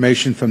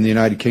information from the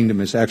United Kingdom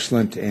is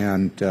excellent,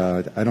 and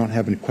I don't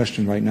have any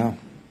question right now.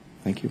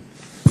 Thank you.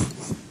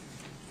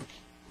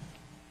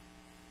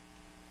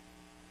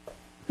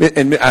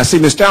 And I see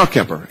Ms.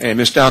 Dahlkemper, and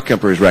Ms.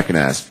 Dahlkemper is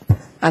recognized.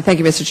 Thank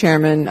you, Mr.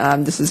 Chairman.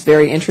 This is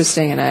very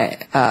interesting, and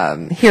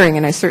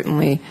I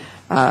certainly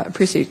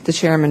appreciate the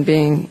Chairman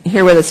being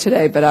here with us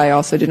today, but I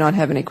also do not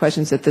have any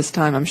questions at this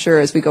time. I'm sure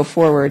as we go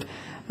forward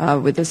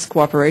with this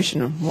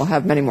cooperation, we'll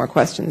have many more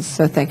questions.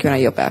 So thank you, and I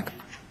yield back.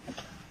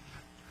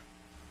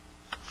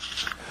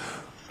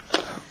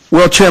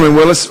 Well, Chairman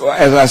Willis,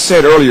 as I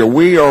said earlier,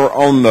 we are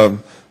on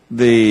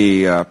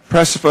the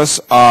precipice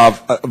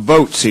of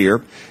votes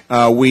here.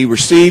 We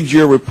received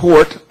your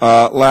report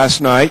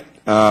last night.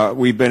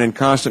 We've been in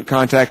constant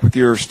contact with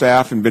your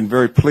staff and been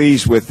very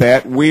pleased with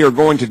that. We are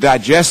going to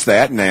digest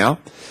that now,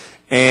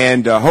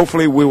 and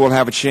hopefully we will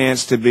have a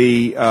chance to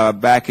be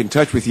back in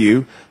touch with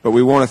you. But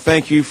we want to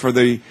thank you for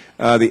the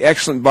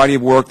excellent body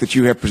of work that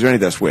you have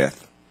presented us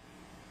with.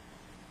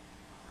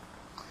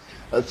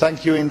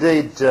 Thank you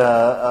indeed,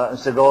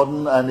 Mr.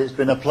 Gordon, and it's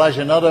been a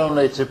pleasure not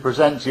only to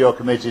present to your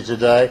committee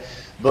today,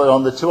 but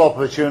on the two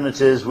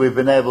opportunities we've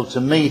been able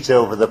to meet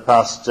over the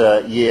past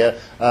year,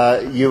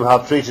 you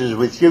have treated us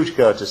with huge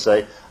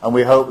courtesy, and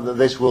we hope that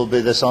this will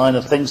be the sign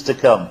of things to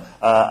come,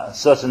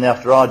 certainly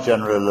after our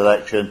general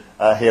election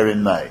here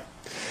in May.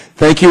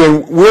 Thank you,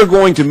 and we're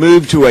going to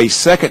move to a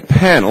second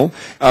panel,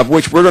 of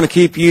which we're going to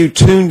keep you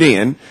tuned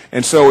in,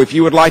 and so if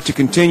you would like to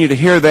continue to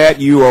hear that,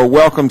 you are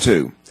welcome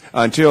to,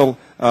 until,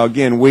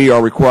 again, we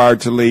are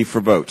required to leave for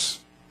votes.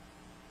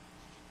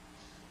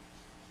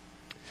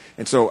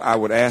 And so I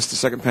would ask the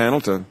second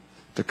panel to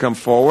come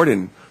forward,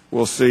 and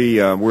we'll see.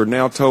 We're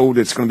now told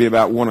it's going to be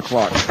about 1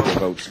 o'clock before the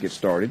votes get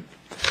started.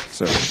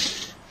 So.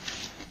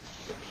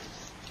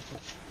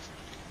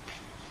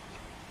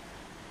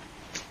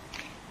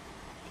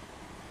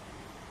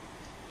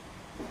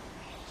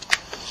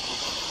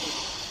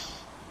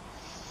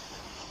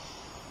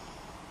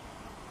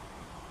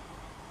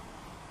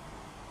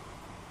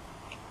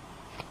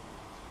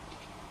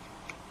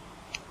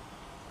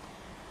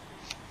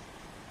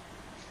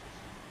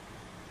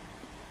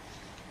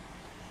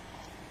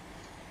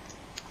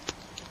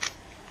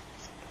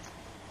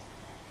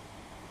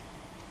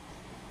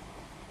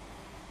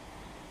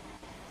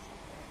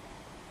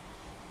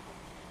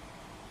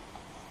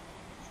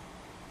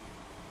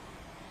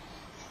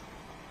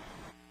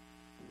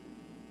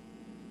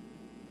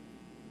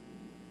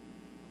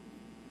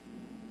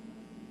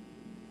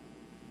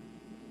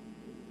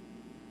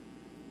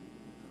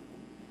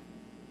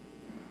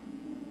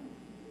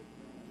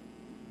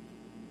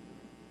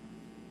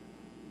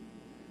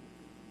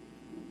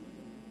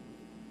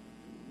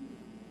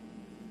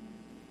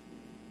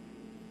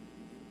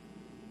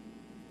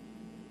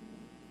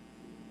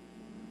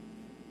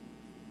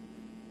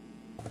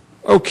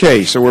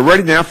 Okay, so we're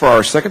ready now for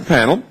our second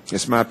panel.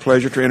 It's my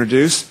pleasure to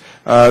introduce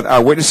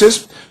our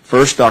witnesses.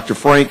 First, Dr.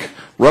 Frank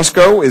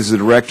Rusko is the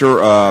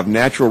Director of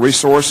Natural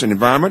Resource and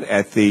Environment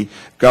at the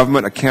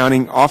Government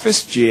Accounting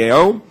Office,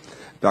 GAO.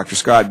 Dr.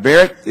 Scott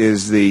Barrett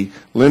is the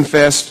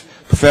Lindfest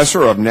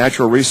Professor of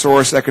Natural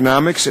Resource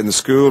Economics in the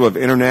School of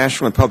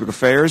International and Public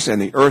Affairs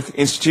and the Earth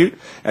Institute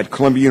at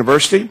Columbia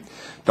University.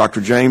 Dr.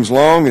 James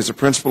Long is the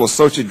Principal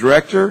Associate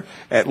Director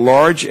at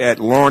Large at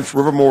Lawrence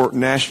Livermore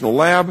National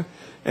Lab.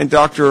 And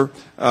Dr.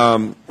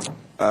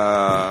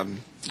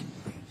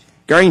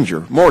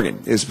 Granger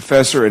Morgan is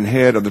Professor and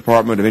Head of the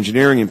Department of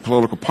Engineering and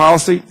Political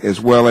Policy,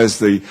 as well as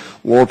the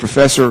Lord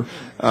Professor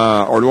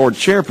or Lord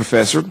Chair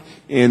Professor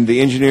in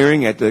the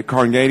Engineering at the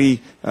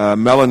Carnegie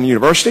Mellon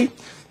University.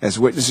 As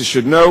witnesses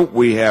should know,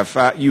 you have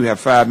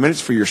 5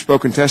 minutes for your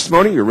spoken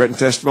testimony. Your written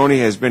testimony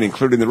has been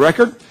included in the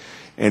record.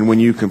 And when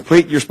you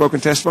complete your spoken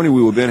testimony,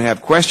 we will then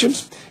have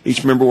questions.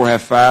 Each member will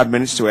have 5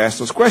 minutes to ask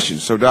those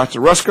questions. So, Dr.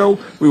 Rusko,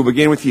 we will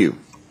begin with you.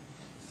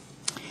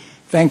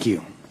 Thank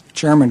you.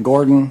 Chairman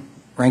Gordon,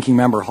 Ranking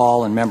Member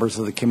Hall, and members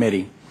of the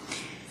committee.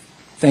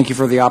 Thank you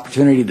for the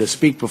opportunity to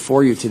speak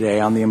before you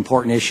today on the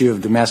important issue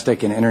of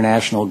domestic and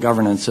international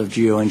governance of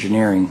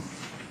geoengineering.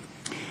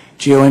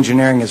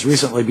 Geoengineering has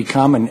recently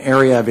become an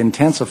area of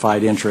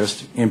intensified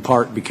interest, in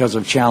part because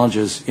of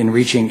challenges in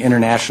reaching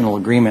international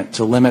agreement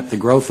to limit the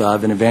growth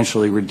of and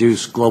eventually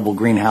reduce global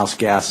greenhouse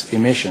gas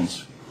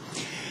emissions.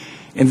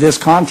 In this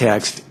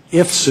context,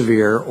 if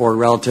severe or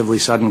relatively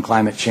sudden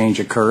climate change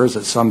occurs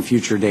at some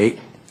future date,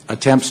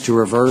 attempts to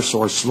reverse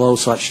or slow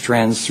such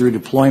trends through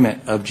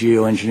deployment of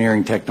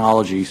geoengineering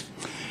technologies,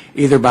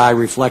 either by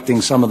reflecting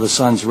some of the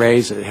sun's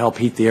rays that help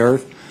heat the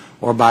earth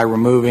or by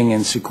removing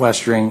and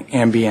sequestering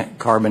ambient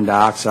carbon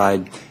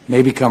dioxide,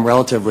 may become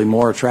relatively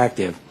more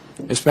attractive,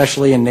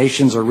 especially in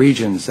nations or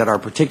regions that are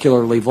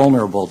particularly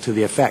vulnerable to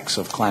the effects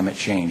of climate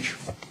change.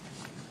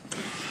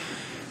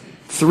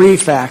 3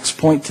 facts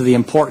point to the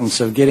importance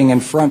of getting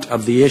in front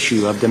of the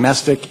issue of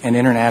domestic and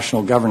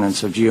international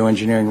governance of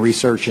geoengineering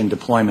research and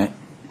deployment.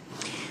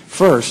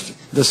 First,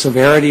 the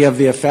severity of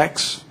the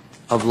effects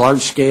of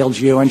large-scale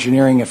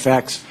geoengineering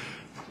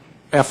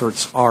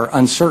efforts are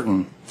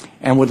uncertain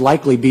and would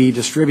likely be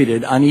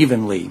distributed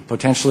unevenly,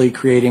 potentially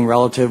creating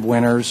relative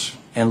winners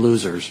and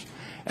losers.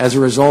 As a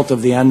result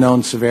of the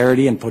unknown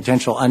severity and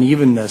potential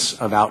unevenness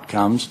of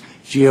outcomes,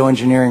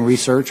 geoengineering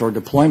research or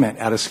deployment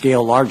at a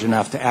scale large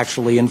enough to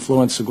actually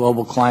influence the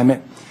global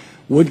climate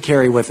would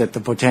carry with it the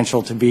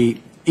potential to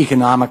be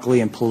economically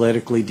and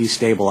politically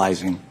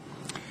destabilizing.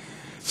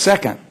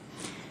 Second,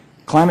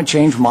 climate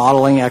change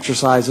modeling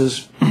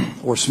exercises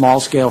or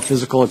small-scale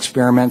physical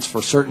experiments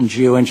for certain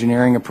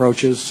geoengineering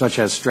approaches, such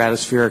as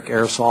stratospheric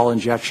aerosol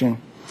injection,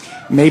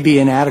 may be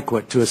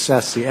inadequate to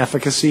assess the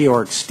efficacy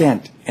or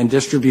extent and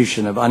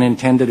distribution of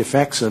unintended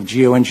effects of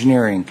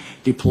geoengineering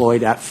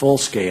deployed at full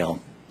scale.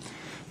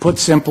 Put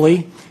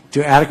simply,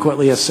 to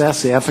adequately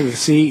assess the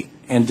efficacy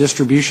and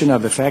distribution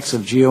of effects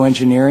of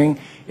geoengineering,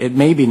 it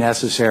may be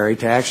necessary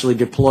to actually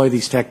deploy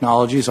these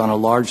technologies on a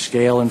large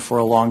scale and for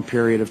a long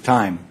period of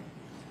time.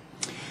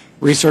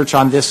 Research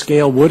on this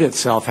scale would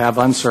itself have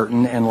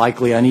uncertain and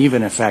likely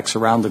uneven effects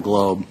around the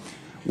globe,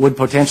 would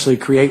potentially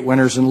create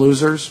winners and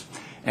losers,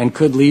 and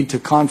could lead to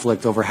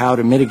conflict over how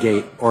to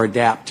mitigate or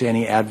adapt to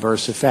any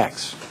adverse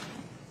effects.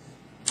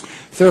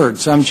 Third,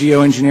 some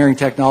geoengineering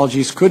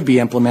technologies could be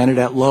implemented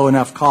at low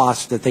enough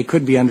cost that they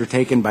could be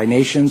undertaken by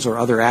nations or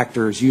other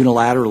actors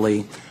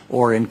unilaterally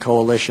or in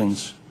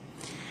coalitions.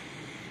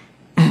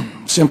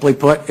 Simply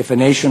put, if a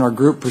nation or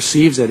group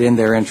perceives it in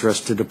their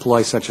interest to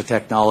deploy such a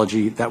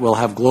technology that will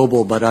have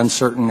global but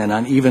uncertain and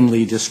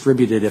unevenly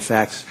distributed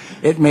effects,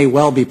 it may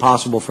well be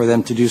possible for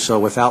them to do so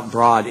without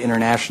broad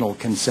international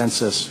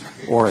consensus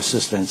or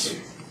assistance.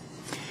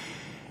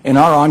 In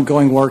our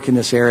ongoing work in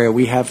this area,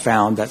 we have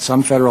found that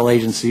some federal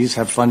agencies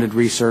have funded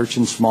research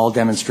and small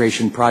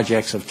demonstration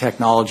projects of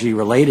technology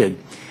related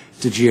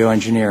to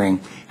geoengineering.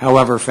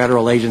 However,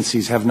 federal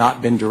agencies have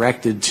not been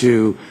directed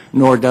to,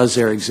 nor does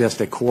there exist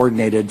a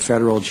coordinated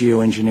federal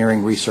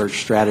geoengineering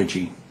research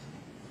strategy.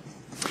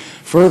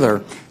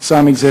 Further,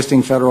 some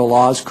existing federal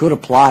laws could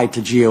apply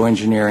to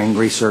geoengineering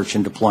research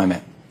and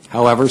deployment.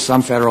 However,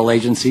 some federal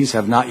agencies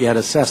have not yet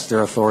assessed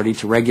their authority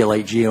to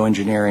regulate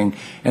geoengineering,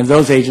 and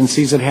those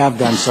agencies that have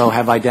done so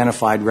have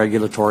identified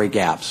regulatory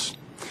gaps.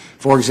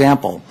 For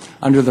example,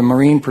 under the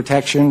Marine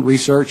Protection,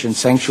 Research, and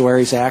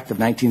Sanctuaries Act of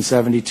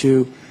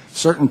 1972,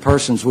 certain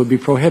persons would be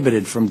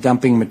prohibited from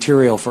dumping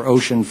material for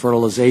ocean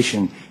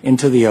fertilization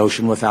into the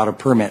ocean without a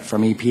permit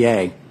from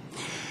EPA.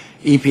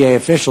 EPA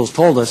officials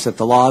told us that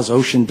the law's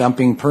ocean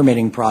dumping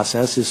permitting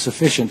process is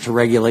sufficient to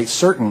regulate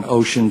certain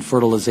ocean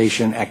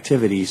fertilization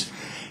activities.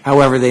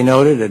 However, they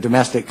noted a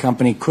domestic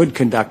company could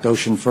conduct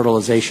ocean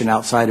fertilization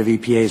outside of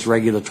EPA's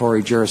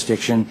regulatory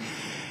jurisdiction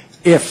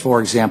if, for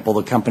example,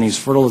 the company's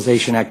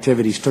fertilization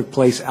activities took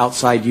place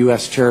outside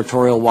U.S.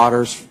 territorial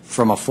waters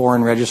from a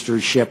foreign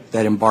registered ship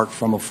that embarked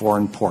from a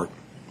foreign port.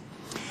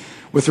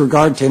 With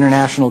regard to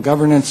international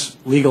governance,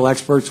 legal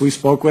experts we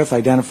spoke with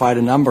identified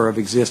a number of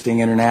existing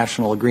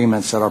international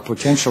agreements that are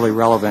potentially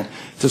relevant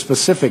to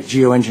specific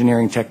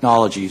geoengineering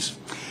technologies.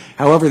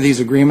 However, these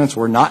agreements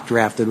were not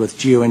drafted with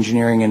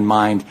geoengineering in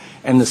mind,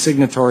 and the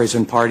signatories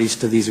and parties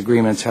to these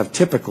agreements have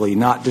typically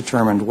not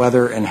determined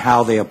whether and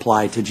how they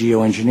apply to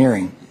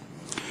geoengineering.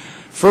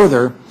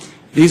 Further,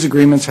 these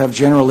agreements have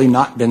generally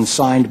not been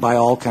signed by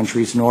all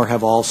countries, nor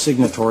have all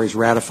signatories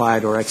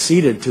ratified or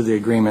acceded to the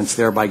agreements,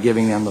 thereby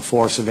giving them the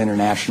force of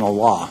international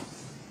law.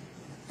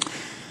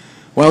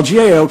 While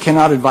GAO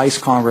cannot advise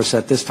Congress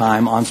at this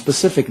time on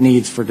specific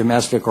needs for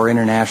domestic or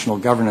international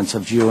governance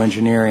of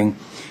geoengineering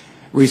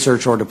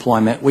research or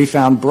deployment, we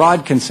found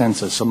broad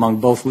consensus among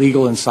both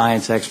legal and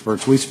science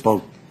experts we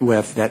spoke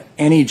with that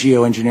any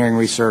geoengineering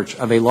research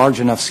of a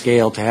large enough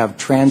scale to have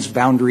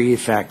transboundary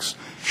effects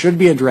should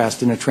be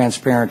addressed in a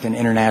transparent and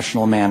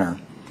international manner.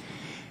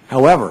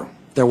 However,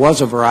 there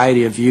was a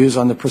variety of views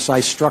on the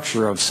precise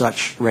structure of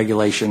such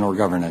regulation or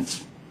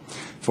governance.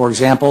 For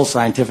example,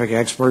 scientific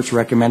experts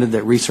recommended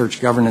that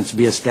research governance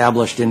be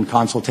established in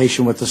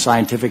consultation with the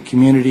scientific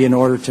community in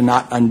order to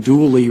not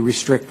unduly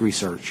restrict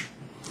research.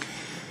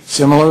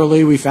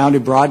 Similarly, we found a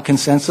broad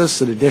consensus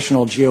that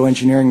additional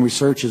geoengineering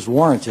research is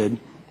warranted,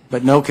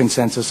 but no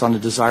consensus on the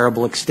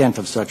desirable extent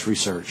of such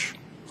research.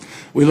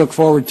 We look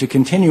forward to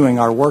continuing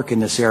our work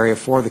in this area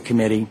for the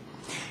committee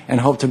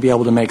and hope to be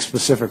able to make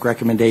specific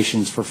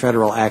recommendations for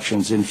federal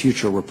actions in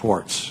future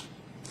reports.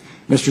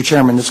 Mr.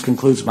 Chairman, this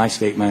concludes my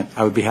statement.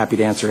 I would be happy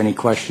to answer any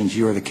questions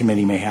you or the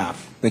committee may have.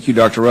 Thank you,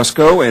 Dr.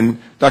 Rusko.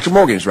 And Dr.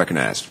 Morgan is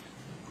recognized.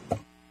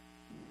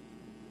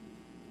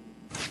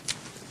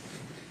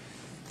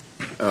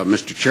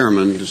 Mr.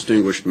 Chairman,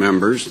 distinguished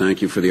members,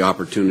 thank you for the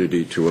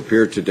opportunity to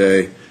appear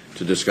today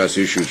to discuss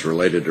issues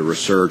related to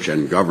research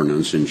and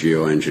governance in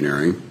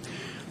geoengineering.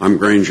 I'm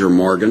Granger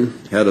Morgan,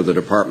 head of the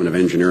Department of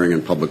Engineering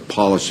and Public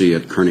Policy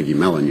at Carnegie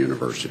Mellon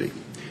University.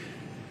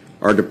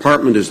 Our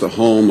department is the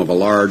home of a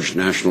large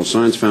National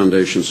Science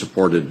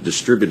Foundation-supported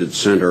distributed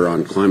center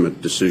on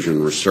climate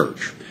decision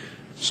research.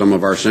 Some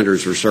of our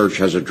center's research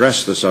has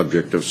addressed the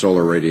subject of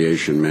solar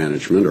radiation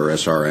management, or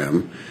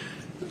SRM,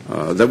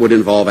 that would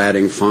involve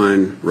adding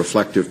fine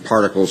reflective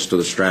particles to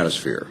the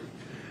stratosphere.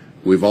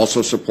 We've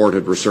also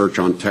supported research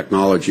on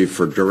technology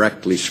for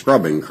directly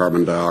scrubbing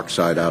carbon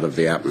dioxide out of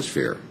the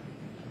atmosphere.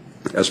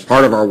 As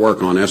part of our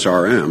work on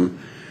SRM,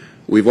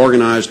 we've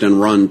organized and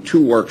run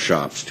 2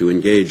 workshops to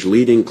engage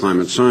leading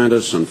climate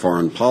scientists and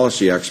foreign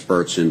policy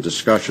experts in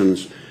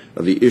discussions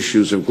of the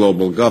issues of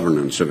global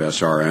governance of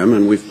SRM,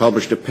 and we've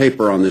published a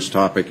paper on this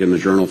topic in the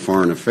journal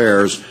Foreign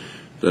Affairs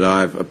that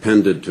I've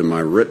appended to my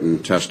written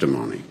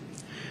testimony.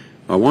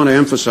 I want to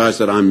emphasize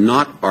that I'm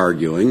not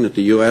arguing that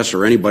the U.S.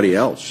 or anybody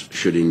else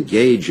should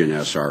engage in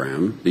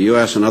SRM. The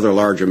U.S. and other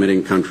large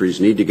emitting countries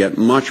need to get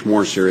much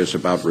more serious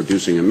about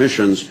reducing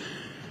emissions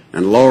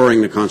and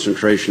lowering the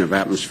concentration of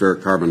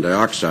atmospheric carbon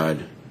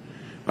dioxide.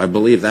 I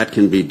believe that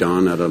can be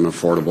done at an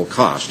affordable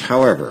cost.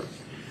 However,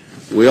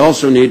 we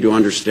also need to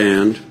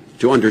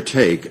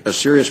undertake a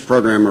serious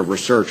program of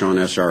research on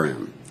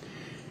SRM.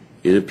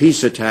 In a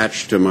piece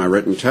attached to my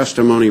written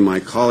testimony, my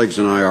colleagues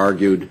and I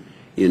argued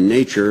in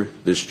Nature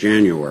this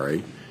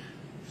January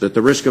that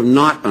the risk of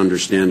not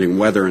understanding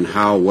whether and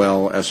how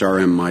well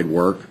SRM might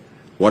work,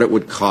 what it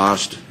would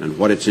cost, and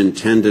what its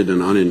intended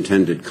and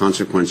unintended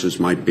consequences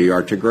might be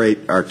are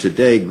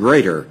today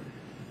greater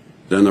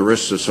than the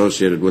risks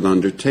associated with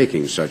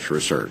undertaking such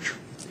research.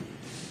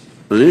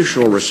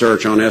 Initial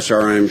research on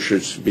SRM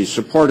should be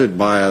supported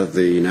by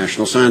the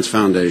National Science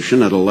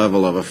Foundation at a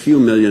level of a few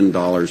 $1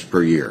 million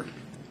per year.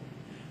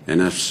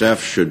 NSF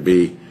should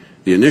be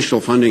the initial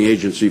funding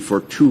agency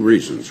for 2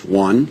 reasons.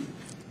 One,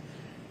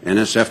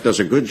 NSF does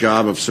a good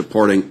job of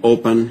supporting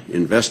open,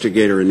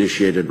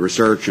 investigator-initiated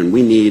research, and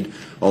we need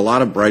a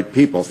lot of bright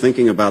people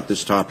thinking about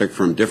this topic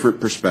from different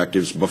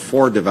perspectives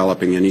before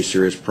developing any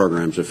serious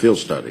programs of field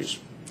studies.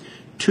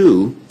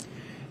 2,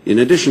 in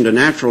addition to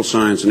natural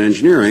science and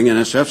engineering,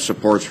 NSF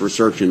supports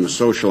research in the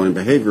social and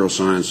behavioral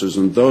sciences,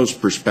 and those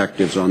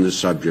perspectives on this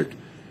subject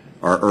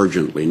are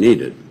urgently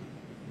needed.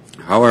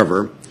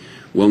 However,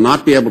 we'll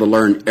not be able to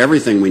learn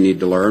everything we need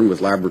to learn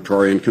with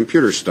laboratory and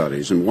computer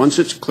studies, and once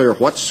it's clear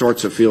what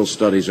sorts of field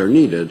studies are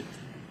needed,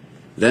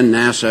 then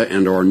NASA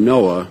and/or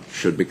NOAA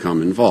should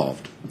become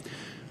involved.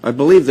 I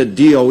believe that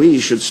DOE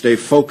should stay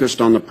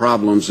focused on the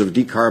problems of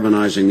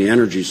decarbonizing the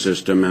energy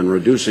system and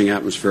reducing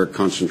atmospheric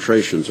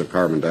concentrations of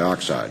carbon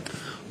dioxide.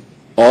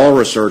 All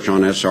research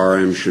on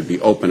SRM should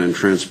be open and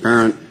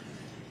transparent.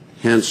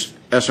 Hence,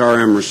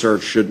 SRM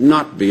research should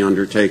not be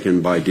undertaken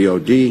by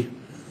DOD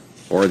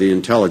or the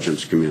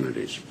intelligence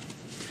communities.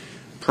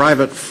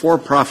 Private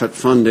for-profit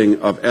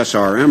funding of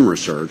SRM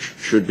research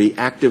should be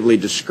actively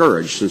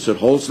discouraged since it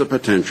holds the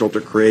potential to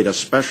create a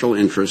special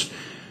interest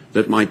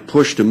that might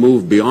push to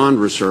move beyond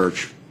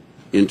research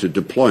into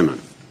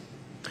deployment.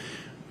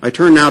 I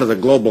turn now to the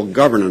global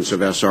governance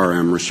of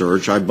SRM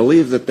research. I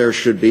believe that there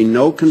should be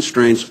no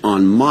constraints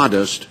on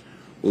modest,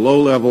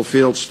 low-level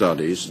field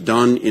studies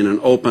done in an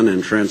open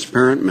and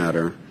transparent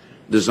manner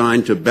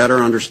designed to better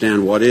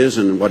understand what is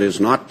and what is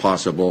not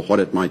possible, what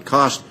it might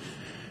cost,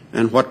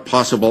 and what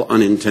possible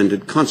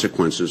unintended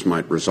consequences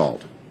might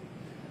result.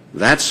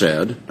 That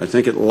said, I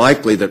think it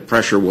likely that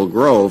pressure will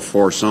grow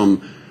for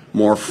some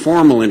more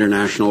formal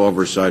international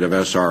oversight of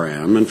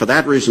SRM, and for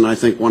that reason I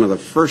think one of the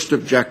first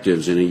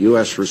objectives in a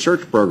U.S.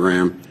 research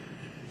program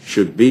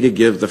should be to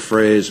give the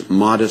phrase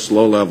modest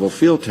low-level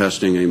field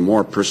testing a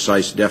more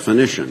precise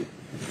definition.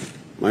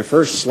 My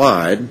first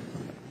slide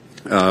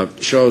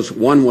shows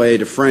one way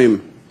to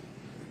frame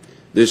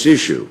this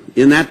issue.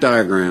 In that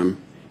diagram,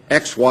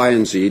 X, Y,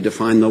 and Z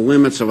define the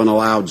limits of an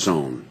allowed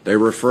zone. They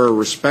refer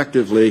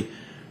respectively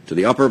to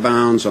the upper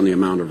bounds on the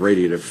amount of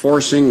radiative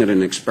forcing that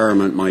an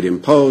experiment might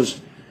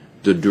impose,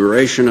 the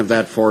duration of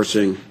that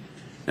forcing,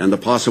 and the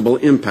possible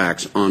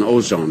impacts on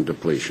ozone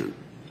depletion.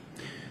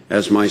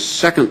 As my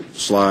second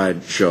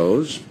slide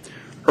shows,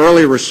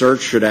 early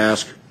research should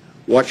ask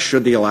what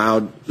should the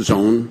allowed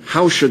zone,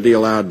 how should the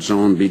allowed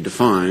zone be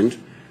defined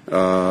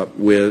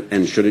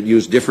and should it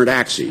use different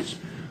axes?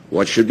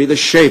 What should be the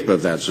shape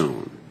of that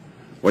zone?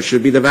 What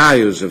should be the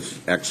values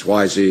of X,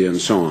 Y, Z, and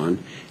so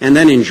on? And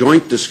then in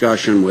joint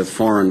discussion with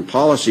foreign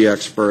policy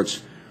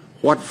experts,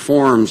 what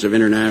forms of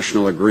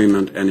international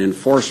agreement and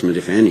enforcement,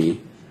 if any,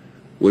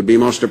 would be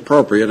most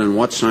appropriate, and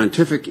what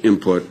scientific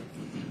input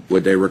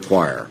would they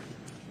require?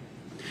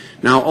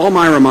 Now, all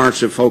my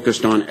remarks have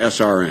focused on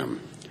SRM.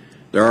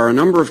 There are a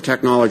number of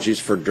technologies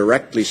for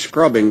directly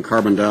scrubbing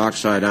carbon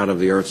dioxide out of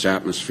the Earth's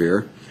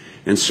atmosphere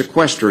and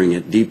sequestering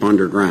it deep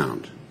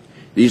underground.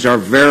 These are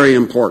very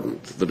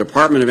important. The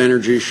Department of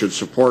Energy should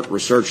support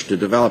research to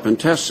develop and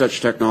test such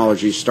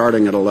technologies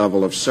starting at a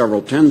level of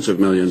several tens of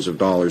millions of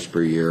dollars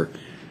per year.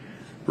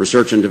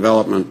 Research and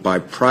development by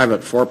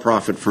private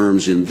for-profit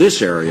firms in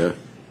this area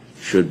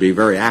should be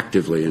very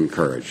actively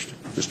encouraged.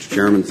 Mr.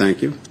 Chairman,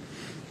 thank you.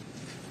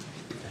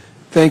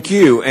 Thank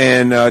you.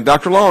 And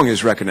Dr. Long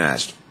is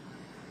recognized.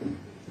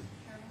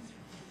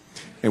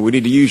 And we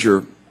need to use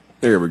your,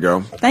 there we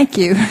go. Thank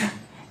you.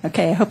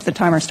 Okay, I hope the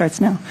timer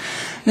starts now.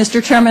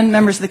 Mr. Chairman,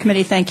 members of the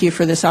committee, thank you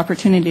for this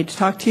opportunity to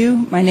talk to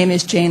you. My name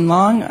is Jane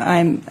Long.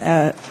 I'm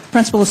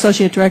Principal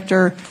Associate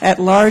Director at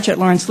Large at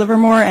Lawrence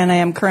Livermore, and I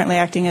am currently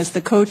acting as the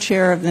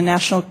co-chair of the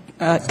National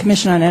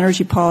Commission on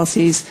Energy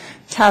Policy's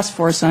Task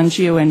Force on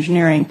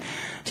Geoengineering.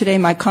 Today,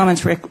 my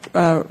comments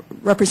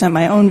represent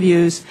my own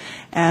views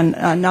and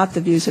not the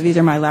views of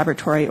either my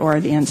laboratory or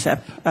the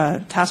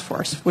NCEP task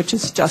force, which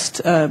has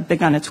just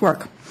begun its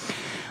work.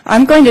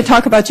 I'm going to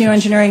talk about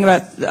geoengineering,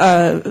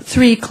 about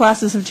three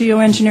classes of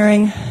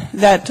geoengineering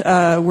that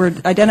were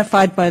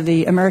identified by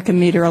the American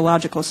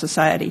Meteorological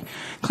Society.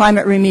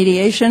 Climate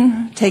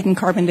remediation, taking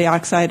carbon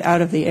dioxide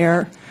out of the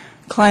air.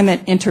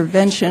 Climate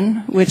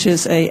intervention, which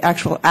is an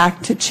actual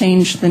act to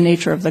change the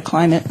nature of the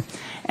climate.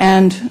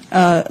 And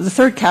the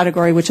third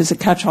category, which is a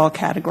catch-all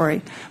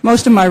category.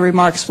 Most of my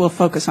remarks will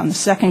focus on the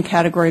second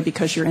category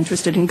because you're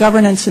interested in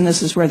governance, and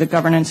this is where the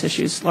governance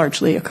issues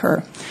largely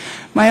occur.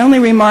 My only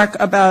remark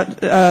about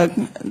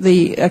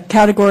the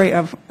category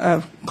of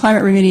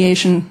climate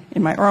remediation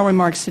in my oral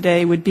remarks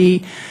today would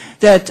be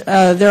that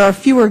there are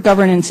fewer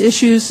governance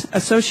issues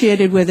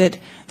associated with it,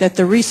 that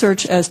the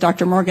research, as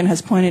Dr. Morgan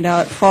has pointed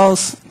out,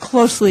 falls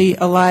closely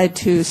allied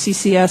to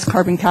CCS,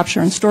 carbon capture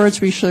and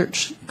storage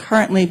research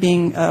currently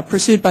being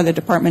pursued by the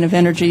Department of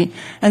Energy,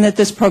 and that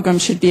this program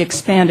should be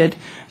expanded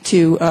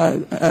to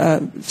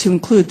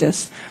include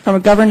this. From a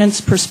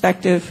governance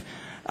perspective,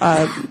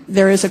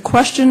 there is a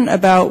question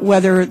about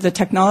whether the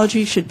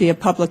technology should be a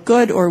public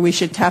good or we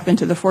should tap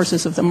into the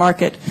forces of the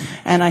market,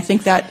 and I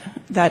think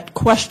that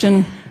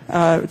question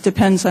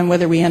depends on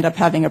whether we end up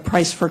having a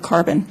price for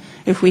carbon.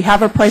 If we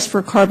have a price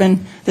for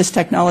carbon, this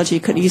technology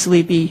could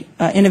easily be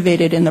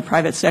innovated in the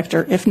private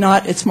sector. If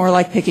not, it's more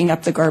like picking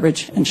up the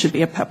garbage and should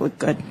be a public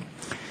good.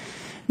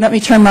 Let me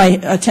turn my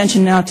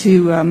attention now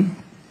to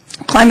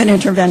climate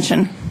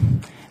intervention.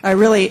 I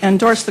really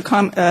endorse the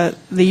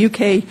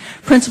UK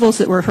principles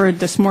that were heard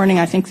this morning.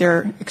 I think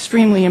they're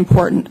extremely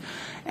important.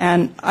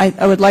 And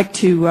I would like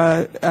to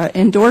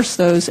endorse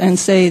those and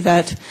say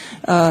that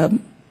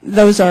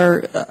those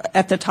are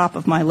at the top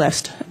of my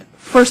list.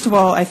 First of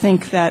all, I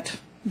think that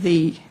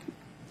the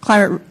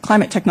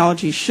climate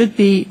technology should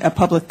be a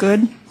public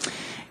good,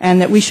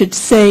 and that we should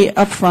say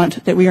up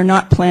front that we are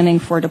not planning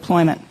for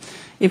deployment.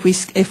 If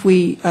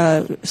we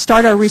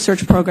start our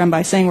research program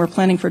by saying we're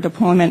planning for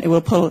deployment, it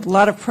will put a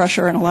lot of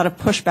pressure and a lot of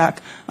pushback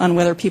on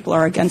whether people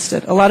are against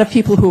it. A lot of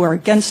people who are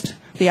against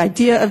the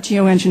idea of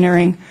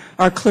geoengineering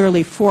are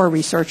clearly for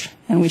research,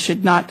 and we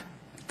should not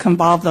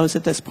convolve those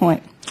at this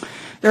point.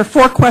 There are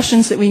four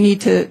questions that we need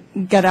to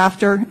get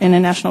after in a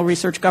national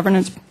research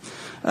governance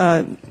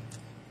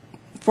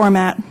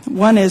format.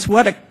 One is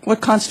what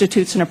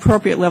constitutes an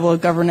appropriate level of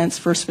governance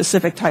for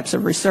specific types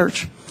of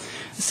research.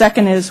 The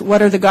second is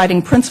what are the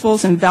guiding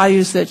principles and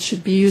values that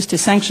should be used to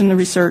sanction the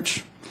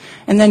research.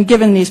 And then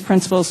given these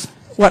principles,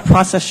 what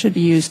process should be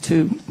used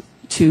to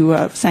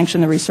sanction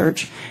the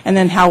research. And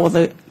then how will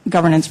the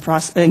governance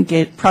process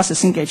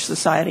engage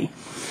society.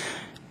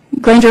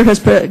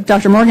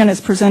 Dr. Morgan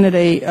has presented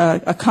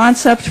a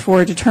concept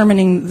for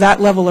determining that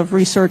level of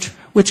research,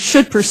 which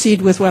should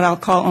proceed with what I'll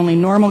call only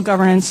normal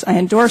governance. I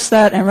endorse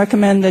that and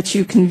recommend that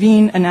you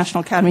convene a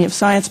National Academy of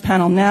Science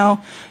panel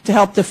now to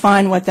help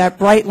define what that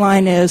bright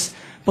line is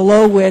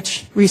below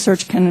which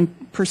research can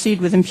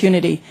proceed with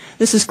impunity.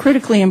 This is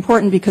critically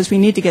important because we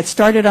need to get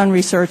started on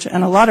research,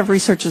 and a lot of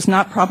research is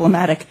not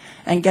problematic,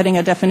 and getting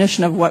a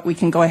definition of what we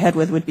can go ahead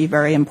with would be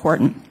very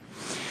important.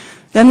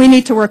 Then we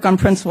need to work on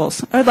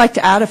principles. I would like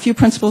to add a few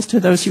principles to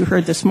those you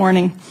heard this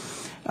morning,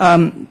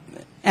 and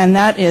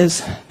that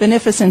is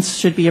beneficence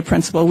should be a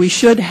principle. We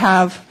should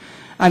have,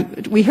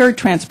 we heard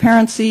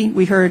transparency,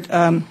 we heard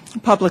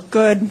public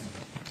good,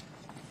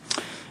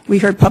 we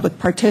heard public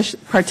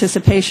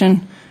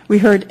participation, we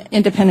heard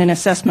independent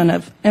assessment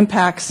of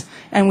impacts,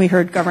 and we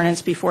heard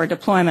governance before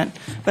deployment.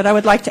 But I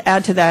would like to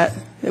add to that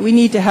that we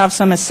need to have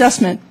some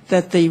assessment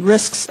that the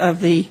risks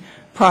of the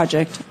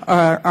project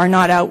are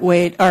not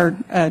outweighed,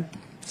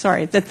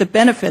 that the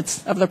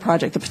benefits of the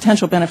project, the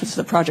potential benefits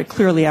of the project,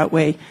 clearly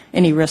outweigh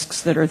any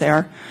risks that are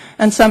there,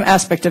 and some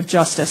aspect of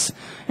justice,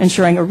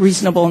 ensuring a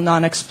reasonable,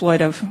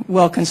 non-exploitive,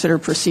 well-considered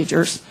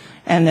procedures,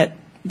 and that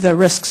the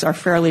risks are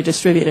fairly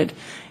distributed.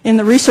 In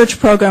the research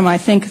program, I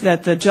think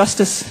that the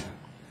justice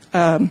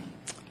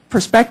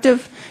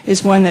perspective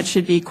is one that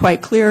should be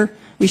quite clear.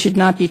 We should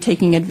not be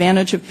taking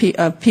advantage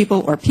of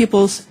people or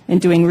peoples in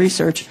doing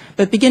research,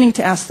 but beginning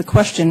to ask the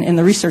question in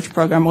the research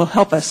program will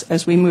help us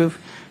as we move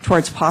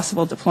towards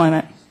possible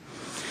deployment.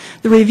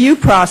 The review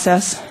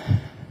process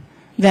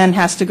then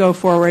has to go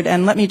forward,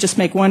 and let me just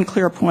make one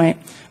clear point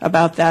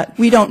about that.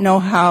 We don't know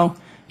how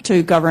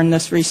to govern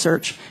this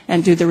research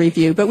and do the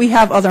review, but we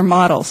have other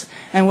models.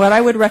 And what I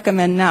would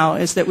recommend now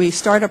is that we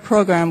start a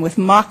program with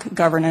mock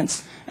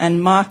governance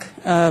and mock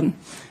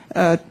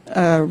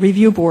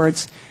review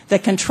boards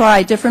that can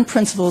try different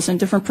principles and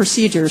different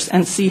procedures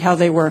and see how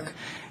they work,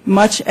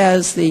 much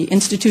as the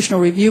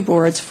institutional review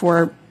boards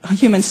for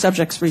human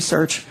subjects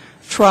research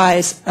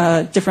tries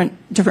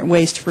different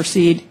ways to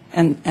proceed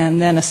and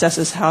then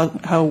assesses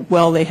how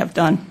well they have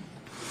done.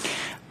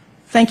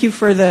 Thank you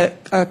for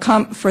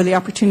the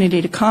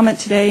opportunity to comment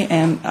today,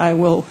 and I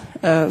will,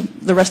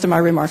 the rest of my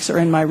remarks are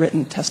in my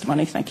written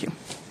testimony. Thank you.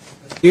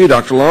 Thank you,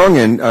 Dr. Long,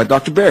 and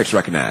Dr. Barrett's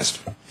recognized.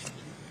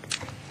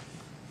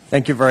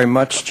 Thank you very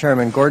much,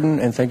 Chairman Gordon,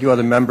 and thank you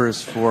other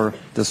members for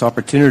this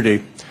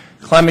opportunity.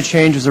 Climate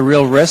change is a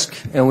real risk,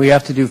 and we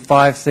have to do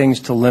 5 things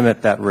to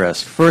limit that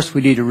risk. First,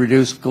 we need to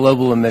reduce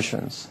global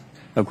emissions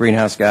of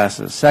greenhouse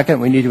gases. Second,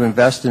 we need to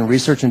invest in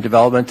research and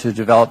development to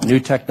develop new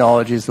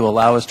technologies that will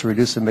allow us to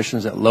reduce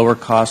emissions at lower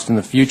cost in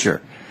the future.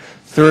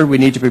 Third, we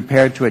need to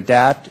prepare to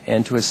adapt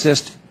and to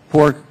assist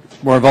poor,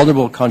 more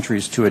vulnerable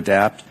countries to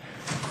adapt.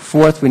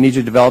 Fourth, we need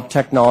to develop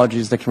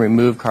technologies that can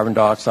remove carbon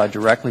dioxide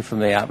directly from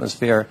the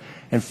atmosphere.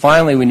 And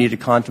finally, we need to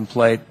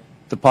contemplate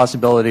the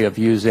possibility of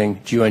using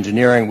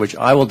geoengineering, which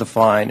I will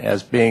define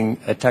as being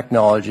a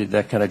technology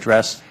that can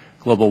address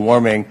global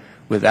warming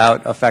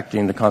without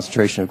affecting the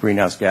concentration of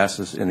greenhouse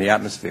gases in the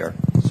atmosphere.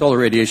 Solar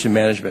radiation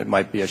management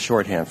might be a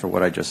shorthand for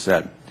what I just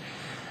said.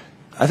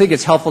 I think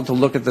it's helpful to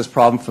look at this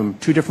problem from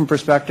 2 different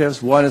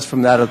perspectives. One is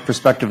from that of the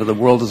perspective of the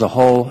world as a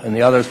whole, and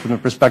the other is from the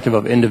perspective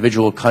of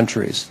individual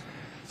countries.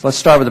 So let's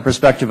start with the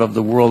perspective of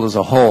the world as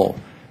a whole.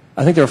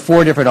 I think there are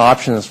 4 different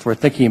options for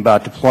thinking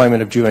about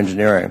deployment of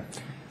geoengineering.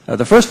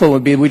 The first one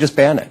would be we just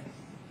ban it.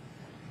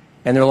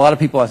 And there are a lot of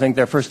people, I think,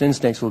 their first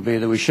instincts will be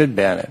that we should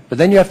ban it. But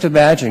then you have to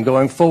imagine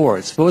going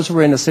forward. Suppose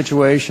we're in a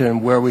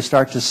situation where we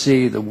start to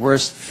see the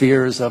worst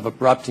fears of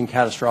abrupt and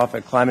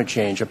catastrophic climate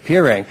change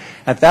appearing.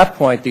 At that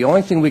point, the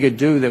only thing we could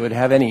do that would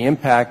have any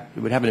impact,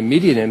 that would have an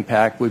immediate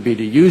impact, would be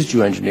to use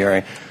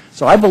geoengineering.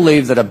 So I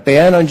believe that a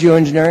ban on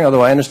geoengineering,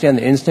 although I understand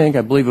the instinct,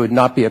 I believe it would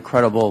not be a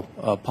credible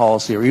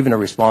policy or even a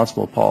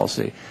responsible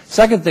policy.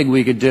 Second thing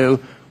we could do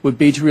would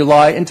be to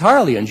rely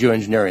entirely on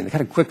geoengineering, the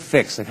kind of quick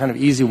fix, the kind of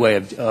easy way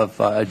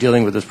of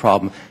dealing with this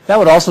problem. That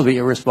would also be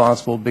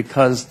irresponsible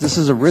because this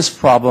is a risk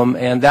problem,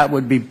 and that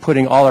would be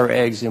putting all our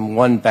eggs in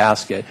one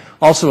basket.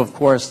 Also, of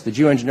course, the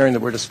geoengineering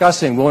that we're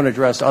discussing won't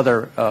address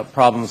other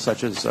problems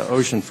such as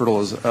ocean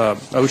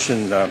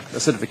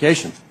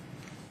acidification.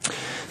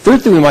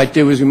 Third thing we might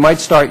do is we might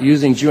start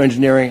using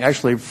geoengineering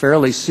actually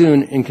fairly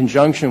soon in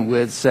conjunction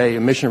with, say,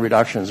 emission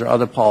reductions or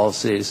other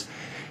policies.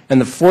 And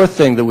the fourth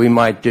thing that we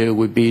might do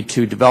would be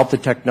to develop the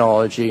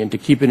technology and to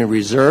keep it in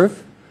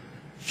reserve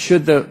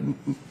should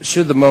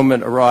the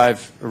moment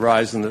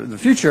arise in the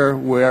future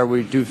where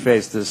we do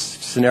face this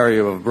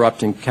scenario of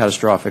abrupt and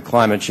catastrophic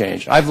climate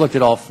change. I've looked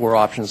at all 4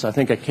 options. I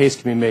think a case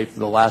can be made for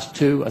the last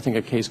 2. I think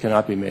a case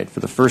cannot be made for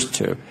the first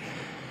 2.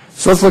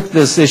 So let's look at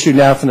this issue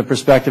now from the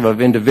perspective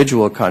of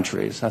individual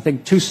countries. I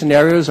think 2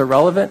 scenarios are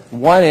relevant.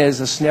 One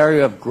is a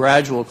scenario of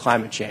gradual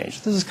climate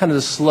change. This is kind of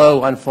the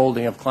slow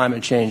unfolding of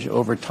climate change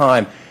over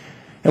time.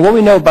 And what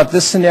we know about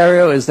this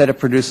scenario is that it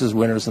produces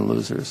winners and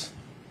losers.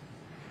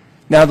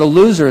 Now the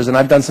losers, and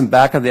I've done some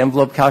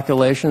back-of-the-envelope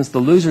calculations, the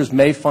losers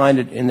may find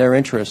it in their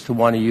interest to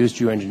want to use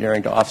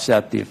geoengineering to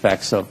offset the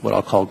effects of what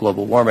I'll call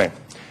global warming.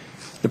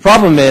 The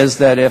problem is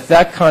that if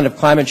that kind of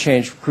climate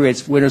change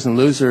creates winners and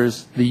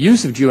losers, the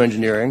use of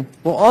geoengineering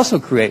will also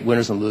create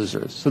winners and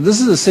losers. So this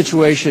is a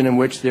situation in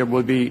which there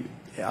would be,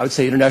 I would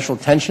say, international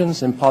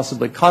tensions and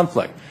possibly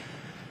conflict.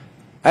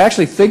 I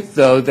actually think,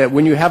 though, that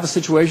when you have a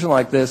situation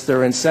like this, there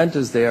are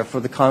incentives there for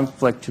the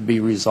conflict to be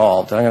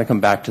resolved. I'm going to come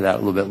back to that a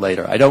little bit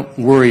later. I don't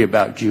worry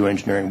about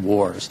geoengineering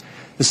wars.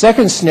 The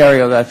second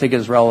scenario that I think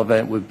is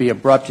relevant would be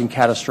abrupt and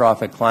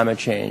catastrophic climate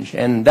change.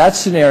 And in that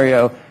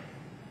scenario,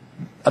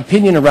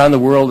 opinion around the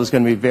world is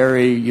going to be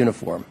very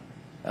uniform.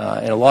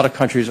 And a lot of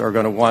countries are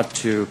going to want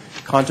to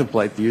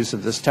contemplate the use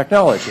of this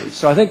technology.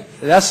 So I think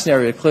in that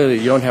scenario, clearly,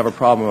 you don't have a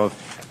problem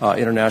of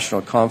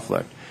international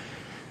conflict.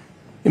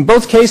 In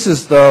both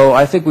cases, though,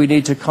 I think we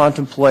need to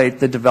contemplate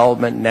the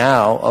development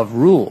now of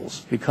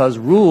rules, because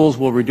rules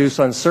will reduce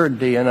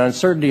uncertainty, and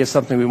uncertainty is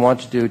something we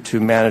want to do to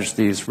manage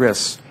these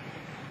risks.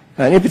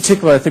 And in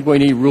particular, I think we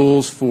need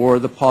rules for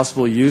the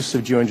possible use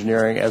of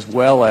geoengineering as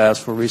well as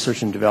for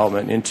research and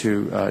development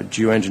into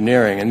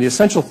geoengineering. And the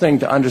essential thing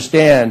to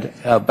understand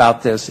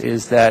about this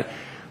is that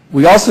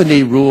we also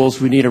need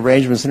rules, we need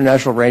arrangements,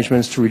 international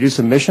arrangements to reduce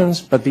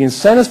emissions, but the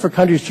incentives for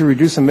countries to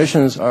reduce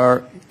emissions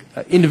are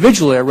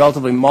individually are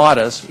relatively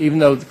modest, even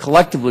though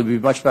collectively we'd be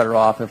much better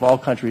off if all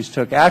countries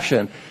took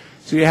action.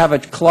 So you have a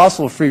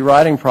colossal free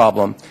riding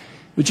problem.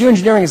 With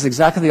geoengineering, it's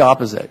exactly the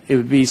opposite. It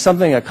would be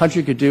something a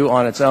country could do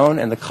on its own,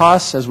 and the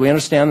costs, as we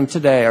understand them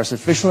today, are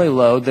sufficiently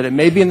low that it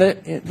may be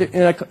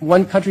in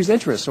one country's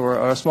interest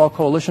or a small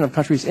coalition of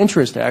countries'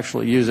 interest to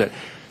actually use it.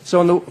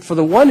 So for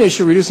the one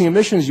issue, reducing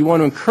emissions, you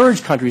want to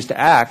encourage countries to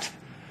act.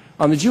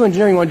 On the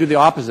geoengineering, you want to do the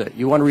opposite.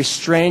 You want to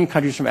restrain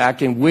countries from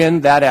acting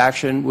when that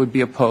action would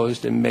be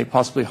opposed and may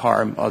possibly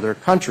harm other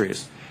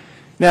countries.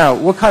 Now,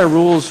 what kind of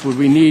rules would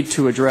we need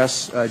to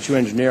address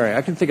geoengineering?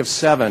 I can think of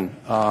 7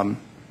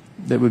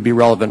 that would be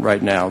relevant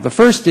right now. The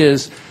first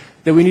is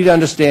that we need to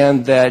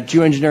understand that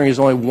geoengineering is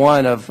only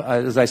one of,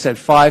 as I said,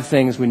 5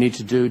 things we need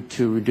to do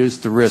to reduce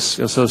the risks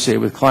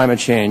associated with climate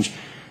change.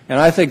 And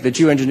I think that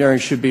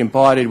geoengineering should be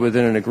embodied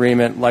within an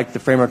agreement like the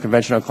Framework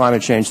Convention on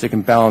Climate Change that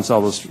can balance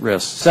all those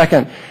risks.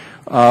 Second,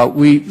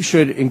 we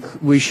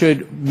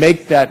should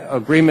make that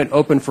agreement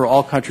open for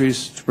all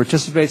countries to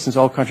participate, since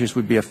all countries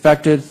would be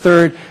affected.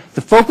 Third,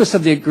 the focus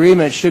of the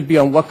agreement should be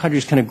on what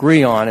countries can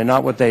agree on and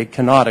not what they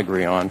cannot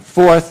agree on.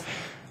 Fourth,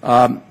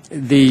 should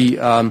be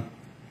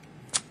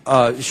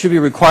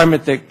a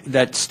requirement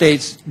that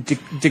states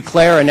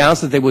declare,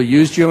 announce that they will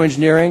use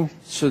geoengineering.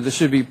 So there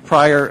should be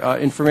prior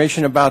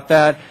information about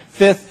that.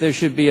 Fifth, there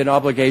should be an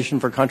obligation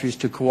for countries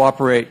to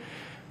cooperate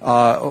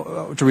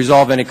to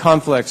resolve any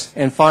conflicts.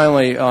 And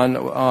finally,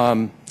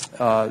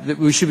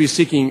 we should be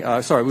seeking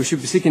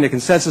a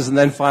consensus. And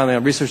then finally,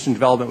 on research and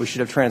development, we should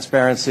have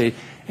transparency.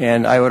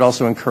 And I would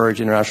also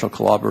encourage international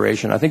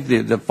collaboration. I think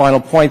the final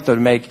point, though,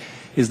 to make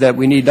is that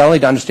we need not only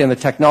to understand the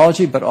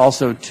technology, but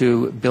also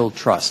to build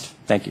trust.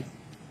 Thank you.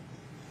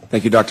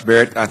 Thank you, Dr.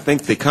 Barrett. I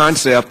think the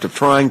concept of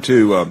trying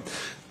to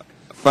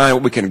find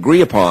what we can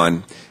agree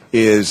upon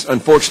is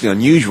unfortunately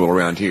unusual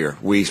around here.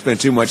 We spend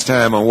too much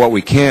time on what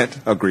we can't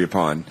agree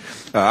upon.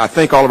 I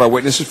thank all of our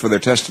witnesses for their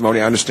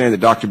testimony. I understand that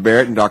Dr.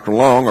 Barrett and Dr.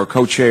 Long are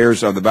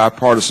co-chairs of the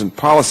Bipartisan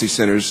Policy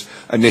Center's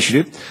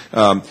initiative.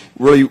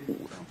 Really,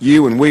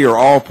 you and we are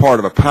all part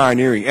of a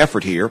pioneering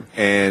effort here.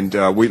 And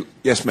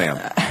yes, ma'am.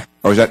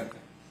 Or is that?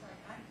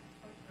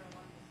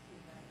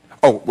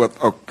 Oh, well,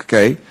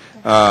 okay.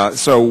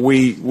 So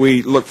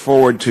we look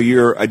forward to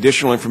your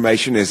additional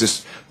information as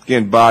this,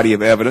 again, body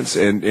of evidence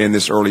in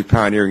this early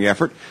pioneering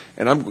effort.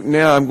 And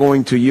now I'm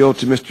going to yield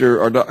to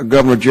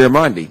Governor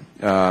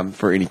Geoengineering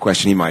for any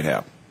question he might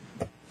have.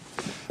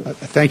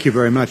 Thank you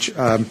very much.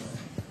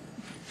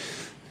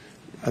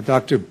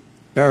 Dr.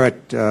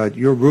 Barrett,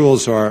 your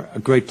rules are a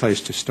great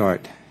place to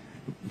start.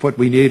 What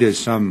we need is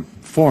some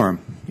forum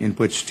in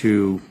which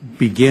to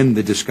begin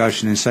the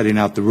discussion and setting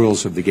out the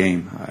rules of the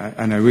game.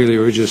 And I really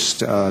urge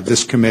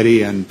this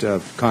committee and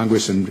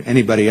Congress and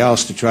anybody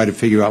else to try to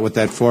figure out what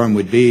that forum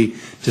would be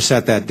to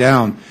set that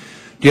down.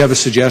 Do you have a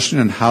suggestion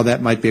on how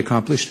that might be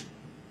accomplished?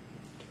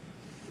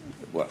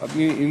 Well,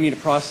 you mean a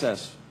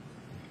process?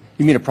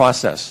 You mean a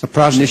process? A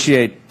process.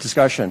 Initiate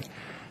discussion.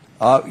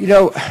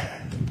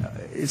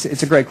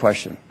 It's a great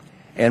question.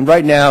 And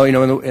right now,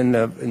 in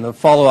the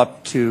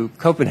follow-up to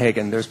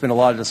Copenhagen, there's been a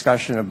lot of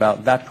discussion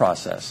about that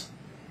process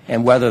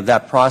and whether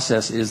that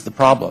process is the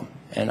problem.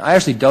 And I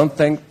actually don't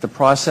think the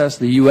process,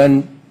 the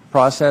UN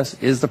process,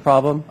 is the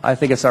problem. I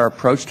think it's our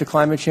approach to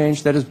climate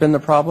change that has been the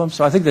problem.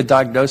 So I think the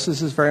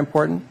diagnosis is very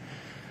important.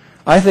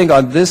 I think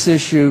on this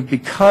issue,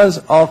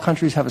 because all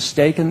countries have a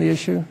stake in the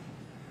issue,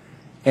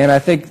 and I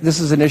think this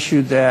is an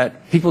issue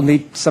that people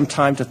need some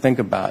time to think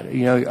about.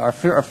 Our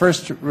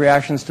first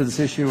reactions to this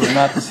issue are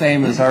not the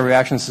same as our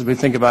reactions as we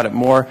think about it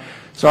more.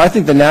 So I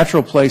think the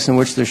natural place in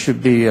which there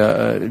should be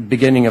a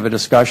beginning of a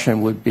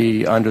discussion would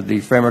be under the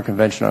Framework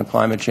Convention on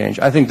Climate Change.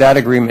 I think that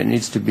agreement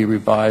needs to be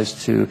revised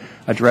to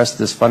address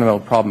this fundamental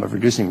problem of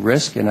reducing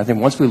risk. And I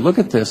think once we look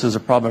at this as a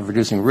problem of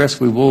reducing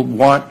risk, we will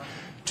want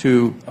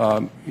to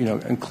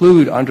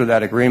include under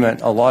that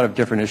agreement a lot of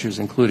different issues,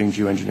 including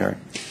geoengineering.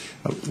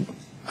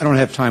 I don't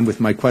have time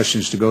with my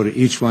questions to go to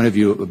each one of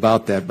you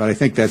about that, but I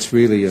think that's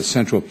really a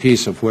central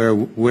piece of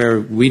where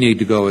we need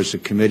to go as a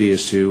committee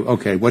is to,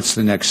 okay, what's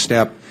the next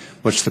step?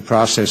 What's the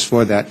process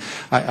for that?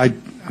 I'd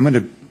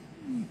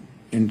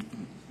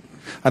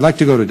like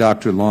to go to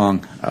Dr. Long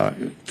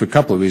for a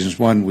couple of reasons.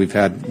 One, we've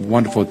had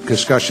wonderful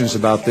discussions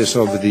about this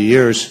over the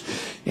years,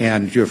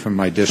 and you're from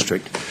my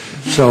district.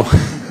 So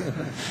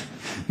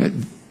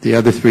the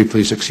other three,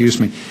 please excuse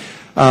me.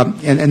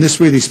 And this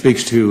really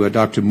speaks to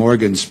Dr.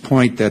 Morgan's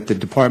point that the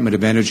Department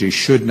of Energy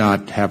should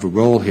not have a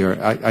role here.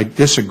 I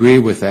disagree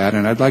with that,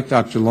 and I'd like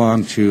Dr.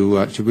 Long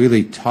to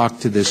really talk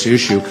to this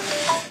issue.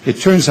 It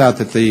turns out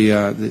that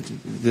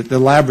the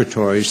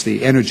laboratories, the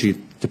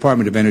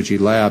Department of Energy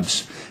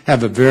labs,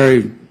 have a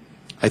very,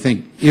 I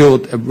think,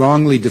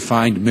 wrongly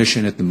defined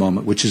mission at the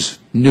moment, which is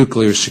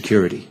nuclear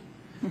security.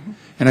 Mm-hmm.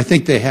 And I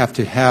think they have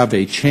to have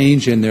a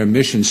change in their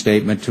mission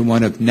statement to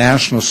one of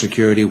national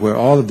security, where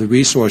all of the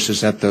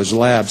resources at those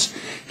labs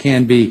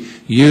can be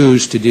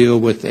used to deal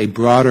with a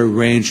broader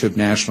range of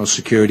national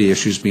security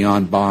issues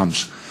beyond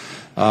bombs.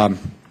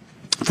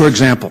 For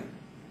example,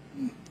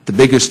 the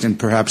biggest and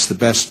perhaps the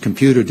best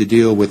computer to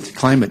deal with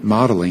climate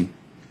modeling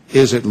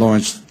is at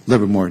Lawrence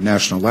Livermore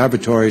National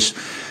Laboratories.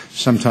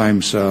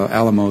 Sometimes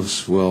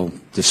Alamos will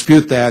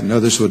dispute that and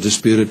others will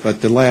dispute it,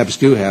 but the labs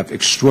do have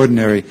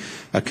extraordinary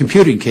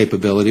computing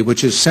capability,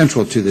 which is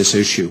central to this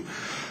issue.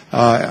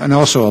 And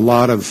also a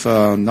lot of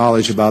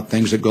knowledge about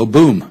things that go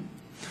boom.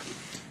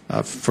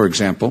 For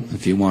example,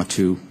 if you want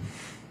to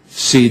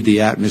seed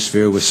the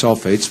atmosphere with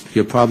sulfates,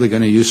 you're probably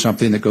going to use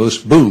something that goes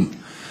boom.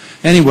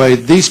 Anyway,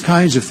 these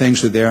kinds of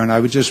things are there, and I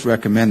would just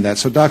recommend that.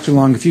 So, Dr.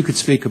 Long, if you could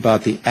speak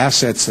about the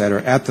assets that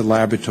are at the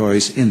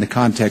laboratories in the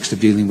context of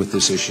dealing with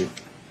this issue.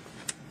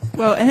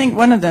 Well, I think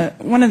one of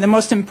the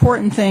most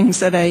important things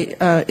that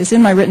is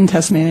in my written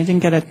testimony, I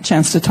didn't get a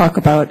chance to talk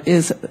about,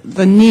 is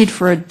the need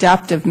for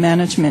adaptive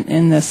management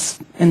in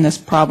this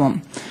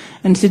problem.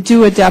 And to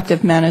do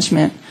adaptive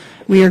management,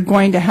 we are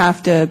going to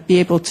have to be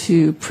able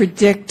to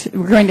predict.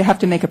 We're going to have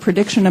to make a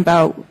prediction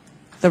about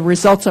the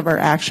results of our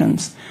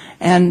actions.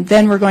 And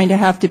then we're going to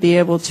have to be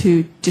able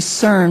to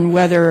discern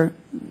whether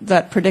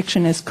that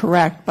prediction is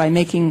correct by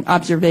making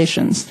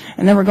observations.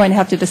 And then we're going to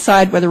have to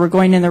decide whether we're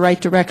going in the right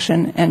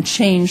direction and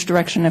change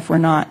direction if we're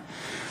not.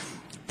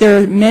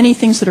 There are many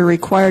things that are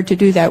required to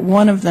do that.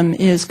 One of them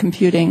is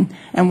computing,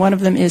 and one of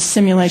them is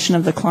simulation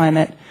of the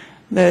climate.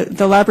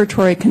 The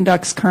laboratory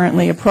conducts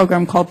currently a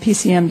program called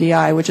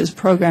PCMDI, which is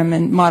Program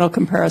and Model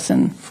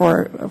Comparison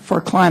for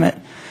Climate.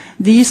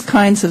 These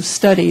kinds of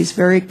studies,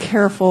 very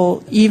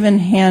careful,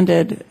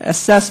 even-handed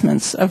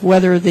assessments of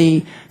whether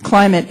the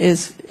climate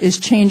is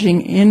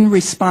changing in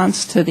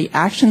response to the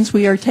actions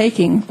we are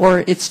taking,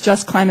 or it's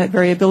just climate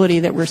variability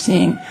that we're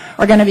seeing,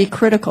 are going to be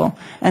critical.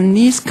 And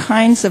these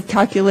kinds of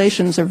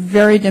calculations are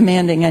very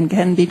demanding and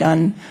can be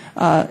done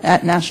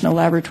at national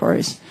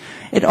laboratories.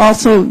 It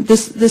also,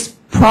 this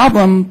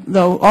problem,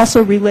 though,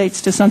 also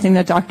relates to something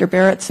that Dr.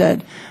 Barrett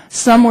said.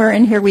 Somewhere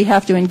in here we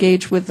have to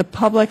engage with the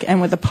public and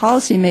with the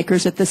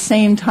policymakers at the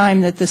same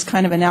time that this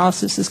kind of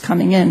analysis is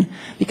coming in,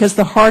 because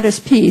the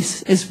hardest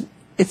piece is,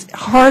 it's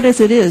hard as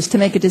it is to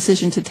make a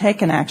decision to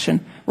take an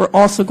action, we're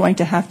also going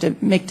to have to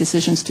make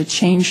decisions to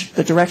change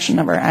the direction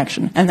of our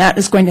action, and that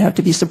is going to have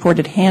to be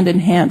supported hand in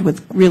hand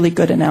with really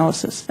good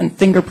analysis and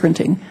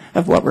fingerprinting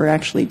of what we're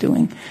actually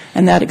doing,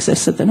 and that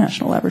exists at the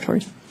national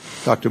laboratories.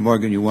 Dr.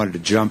 Morgan, you wanted to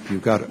jump.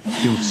 You've got a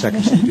few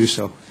seconds to do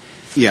so.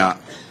 Yeah.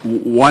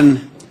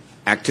 One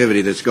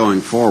activity that's going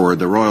forward,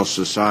 the Royal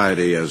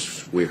Society,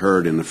 as we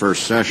heard in the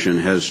first session,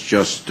 has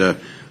just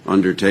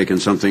undertaken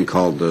something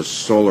called the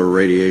Solar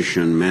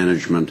Radiation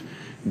Management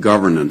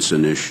Governance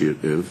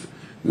Initiative,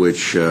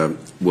 which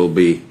will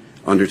be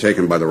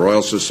undertaken by the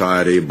Royal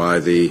Society, by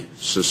the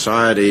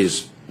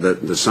societies,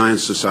 the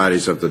science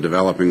societies of the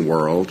developing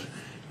world,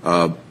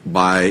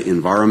 by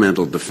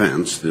Environmental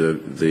Defense,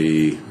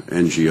 the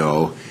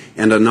NGO,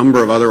 and a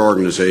number of other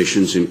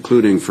organizations,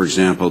 including, for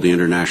example, the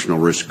International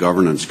Risk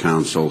Governance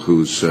Council,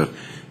 whose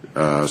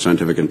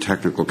Scientific and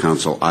Technical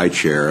Council I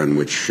chair, and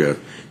which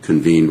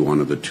convened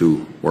one of the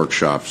two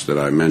workshops that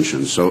I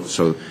mentioned.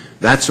 So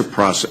that's a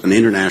process, an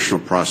international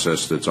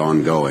process that's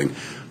ongoing.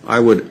 I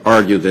would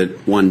argue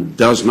that one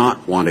does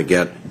not want to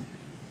get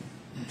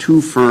too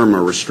firm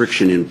a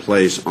restriction in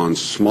place on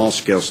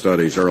small-scale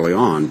studies early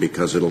on,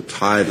 because it'll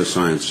tie the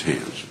science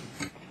hands.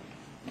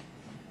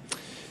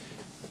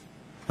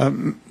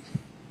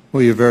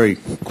 Well, you're very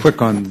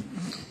quick on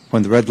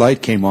when the red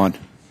light came on,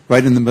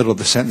 right in the middle of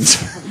the sentence.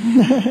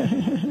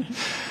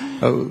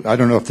 Oh, I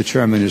don't know if the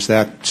chairman is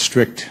that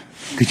strict.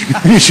 Could you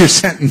finish your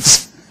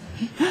sentence?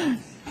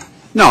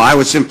 No, I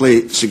would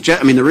simply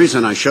suggest, I mean, the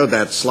reason I showed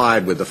that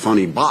slide with the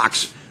funny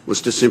box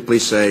was to simply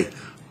say,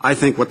 I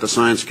think what the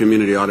science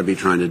community ought to be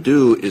trying to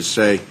do is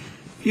say,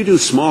 you do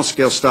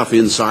small-scale stuff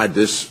inside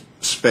this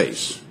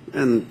space,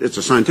 and it's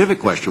a scientific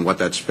question what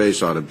that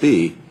space ought to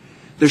be.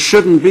 There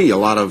shouldn't be a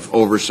lot of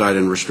oversight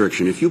and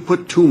restriction. If you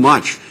put too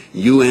much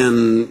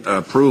UN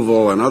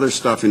approval and other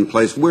stuff in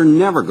place, we're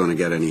never going to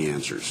get any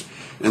answers.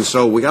 And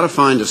so we got to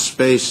find a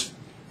space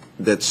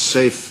that's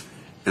safe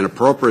and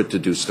appropriate to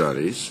do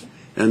studies,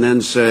 and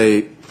then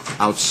say,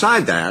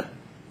 outside that,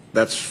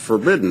 that's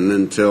forbidden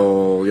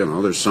until, you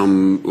know, there's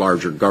some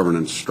larger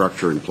governance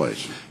structure in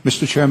place.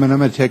 Mr. Chairman, I'm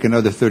going to take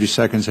another 30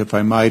 seconds, if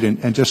I might,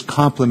 and just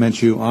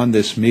compliment you on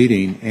this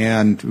meeting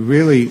and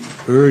really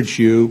urge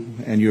you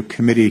and your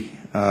committee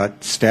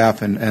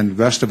staff and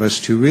rest of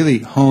us to really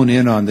hone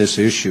in on this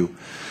issue.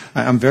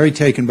 I'm very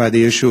taken by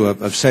the issue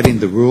of setting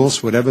the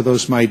rules, whatever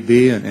those might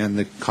be, and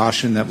the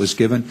caution that was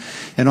given,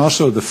 and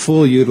also the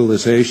full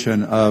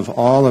utilization of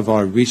all of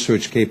our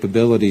research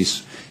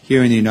capabilities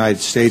here in the United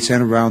States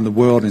and around the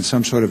world in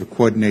some sort of a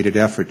coordinated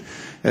effort.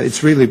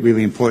 It's really,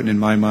 really important in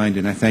my mind,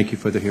 and I thank you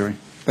for the hearing.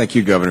 Thank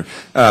you, Governor.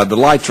 The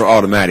lights are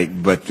automatic,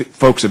 but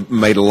folks have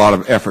made a lot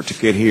of effort to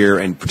get here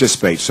and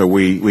participate, so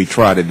we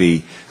try to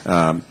be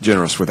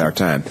generous with our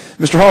time.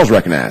 Mr. Hall is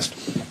recognized.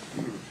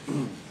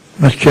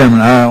 Mr. Chairman,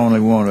 I only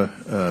want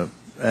to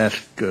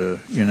ask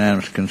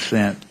unanimous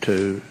consent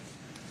to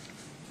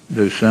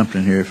do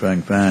something here if I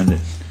can find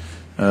it.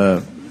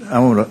 I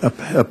want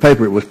a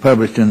paper that was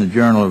published in the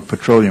Journal of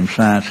Petroleum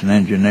Science and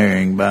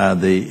Engineering by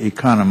the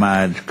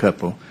Economides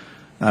couple.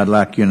 I'd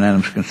like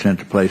unanimous consent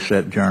to place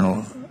that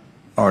journal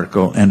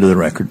article into the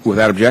record.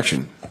 Without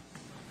objection.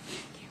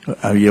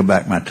 I'll yield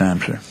back my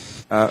time, sir.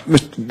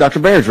 Dr.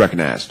 Baird's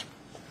recognized.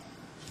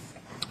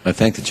 I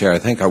thank the Chair. I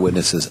thank our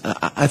witnesses.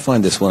 I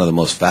find this one of the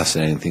most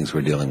fascinating things we're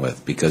dealing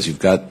with because you've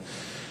got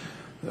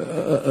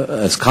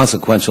as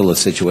consequential a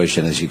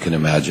situation as you can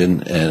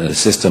imagine and a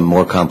system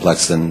more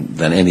complex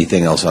than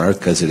anything else on Earth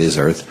because it is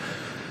Earth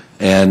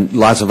and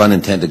lots of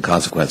unintended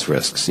consequence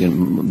risks.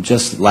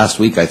 Just last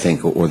week, I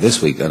think, or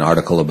this week, an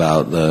article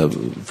about the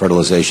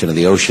fertilization of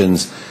the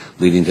oceans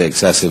leading to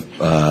excessive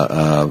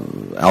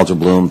algal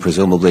bloom,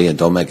 presumably, and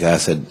domic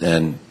acid.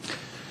 And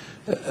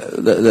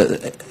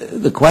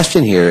the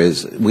question here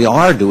is, we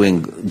are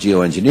doing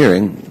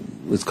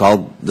geoengineering. It's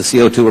called the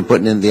CO2 we're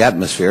putting in the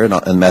atmosphere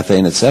and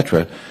methane, et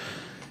cetera.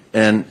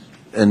 And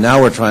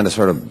now we're trying to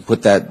sort of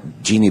put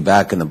that genie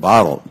back in the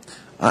bottle.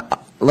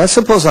 Let's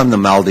suppose I'm the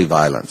Maldive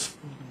Islands.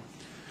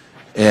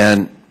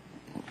 And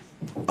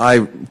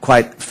I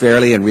quite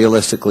fairly and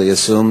realistically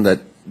assume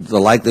that the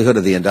likelihood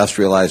of the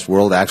industrialized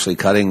world actually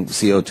cutting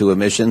CO2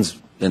 emissions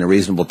in a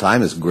reasonable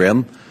time is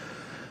grim.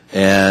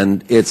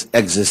 And it's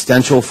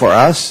existential for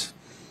us.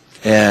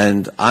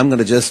 And I'm going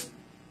to just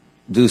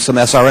do some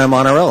SRM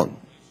on our own.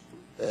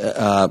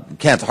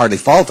 Can't hardly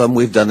fault them.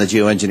 We've done the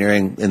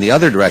geoengineering in the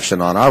other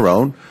direction on our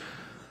own.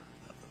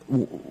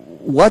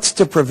 What's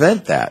to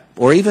prevent that?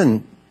 Or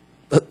even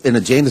in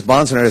a James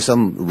Bond scenario,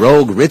 some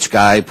rogue rich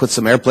guy puts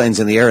some airplanes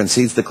in the air and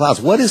seeds the clouds.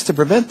 What is to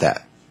prevent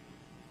that?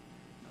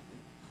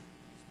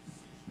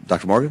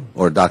 Dr. Morgan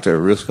or Dr.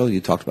 Rusco, you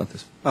talked about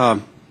this.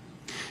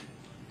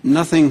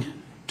 Nothing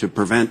to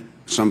prevent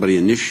somebody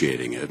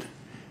initiating it,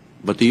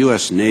 but the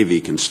U.S. Navy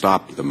can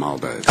stop the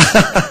Maldives.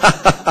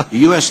 The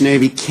U.S.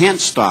 Navy can't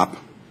stop,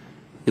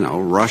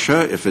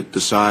 Russia if it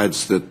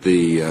decides that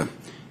the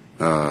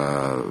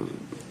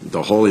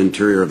whole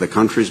interior of the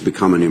country has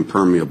become an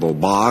impermeable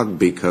bog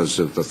because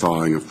of the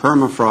thawing of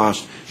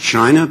permafrost.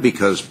 China,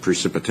 because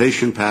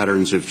precipitation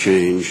patterns have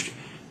changed,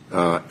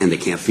 and they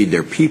can't feed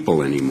their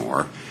people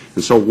anymore.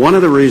 And so one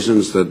of the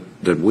reasons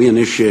that we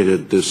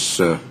initiated this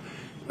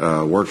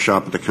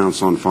workshop at the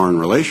Council on Foreign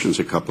Relations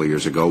a couple of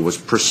years ago was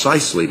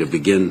precisely to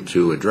begin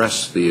to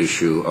address the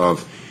issue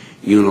of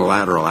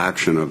unilateral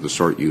action of the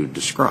sort you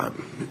describe.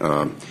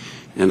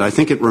 And I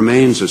think it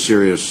remains a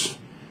serious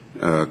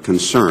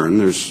concern.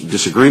 There's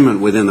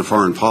disagreement within the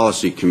foreign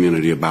policy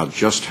community about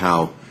just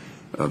how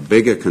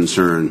big a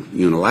concern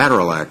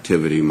unilateral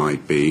activity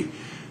might be.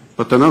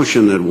 But the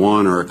notion that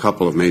one or a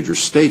couple of major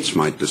states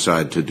might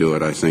decide to do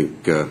it, I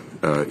think,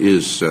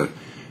 is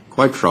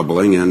quite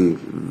troubling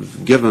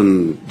and,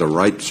 given the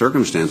right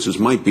circumstances,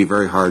 might be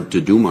very hard to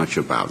do much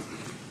about.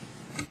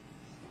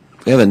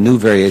 We have a new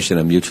variation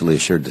of mutually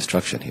assured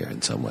destruction here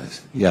in some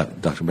ways. Yeah,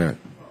 Dr. Barrett.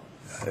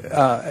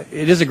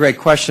 It is a great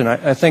question.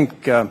 I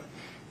think the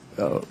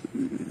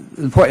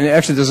point, and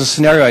actually there's a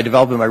scenario I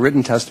developed in my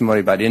written testimony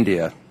about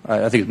India.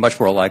 I think it's much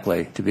more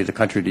likely to be the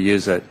country to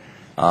use it.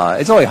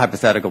 It's only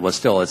hypothetical, but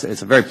still, it's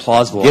a very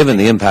plausible. Given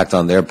the impact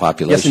on their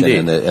population,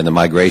 yes, and the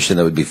migration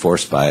that would be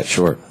forced by it,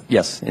 sure.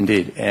 Yes,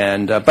 indeed.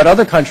 And but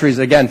other countries,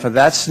 again, for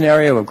that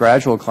scenario of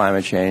gradual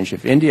climate change,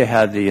 if India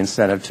had the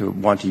incentive to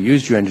want to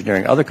use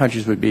geoengineering, other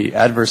countries would be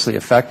adversely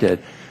affected.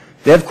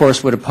 They, of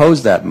course, would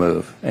oppose that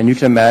move. And you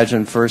can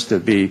imagine first it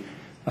would be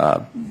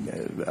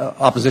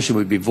opposition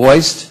would be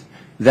voiced.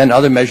 Then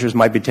other measures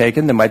might be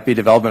taken. There might be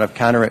development of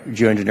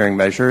counter-geoengineering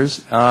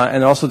measures.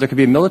 And also there could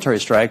be a military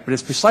strike. But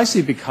it's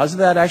precisely because of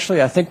that,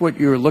 actually, I think what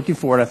you're looking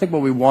for, and I think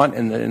what we want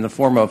in the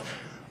form of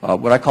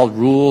what I call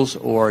rules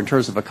or in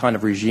terms of a kind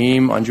of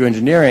regime on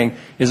geoengineering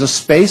is a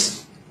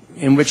space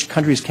in which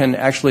countries can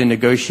actually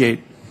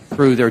negotiate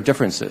through their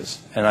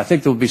differences. And I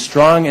think there will be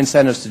strong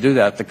incentives to do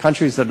that. The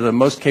countries that are the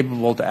most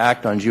capable to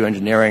act on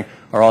geoengineering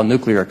are all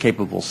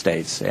nuclear-capable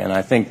states. And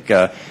I think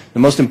the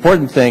most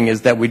important thing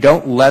is that we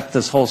don't let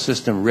this whole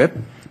system rip,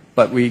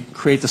 but we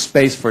create the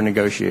space for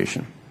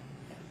negotiation.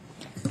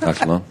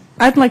 Dr. Lowe?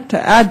 I'd like to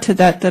add to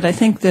that I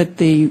think that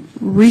the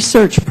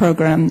research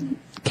program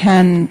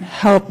can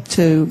help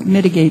to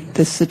mitigate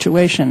this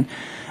situation.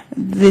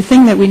 The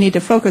thing that we need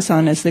to focus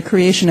on is the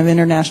creation of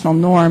international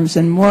norms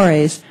and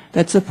mores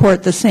that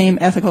support the same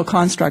ethical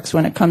constructs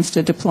when it comes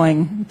to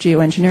deploying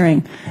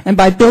geoengineering. And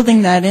by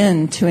building that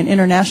into an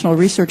international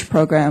research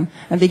program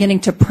and beginning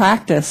to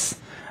practice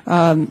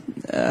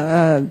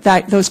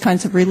those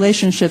kinds of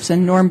relationships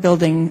and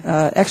norm-building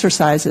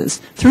exercises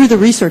through the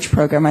research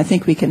program, I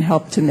think we can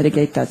help to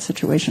mitigate that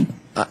situation.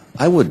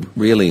 I would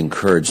really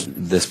encourage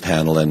this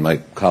panel and my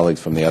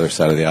colleagues from the other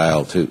side of the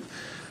aisle to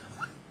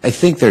I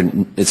think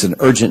it's an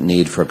urgent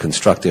need for a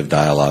constructive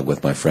dialogue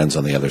with my friends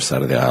on the other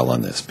side of the aisle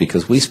on this,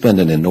 because we spend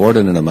an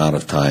inordinate amount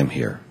of time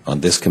here on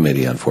this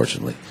committee,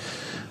 unfortunately,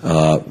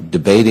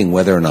 debating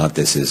whether or not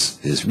this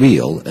is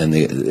real, and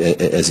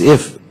as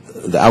if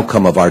the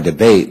outcome of our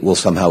debate will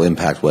somehow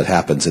impact what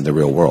happens in the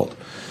real world.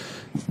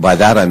 By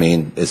that I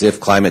mean as if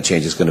climate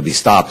change is going to be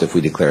stopped if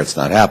we declare it's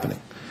not happening.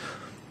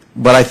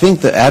 But I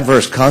think the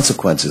adverse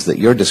consequences that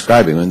you're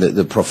describing, and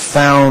the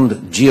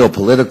profound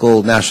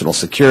geopolitical, national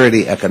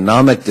security,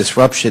 economic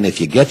disruption,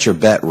 if you get your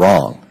bet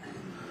wrong,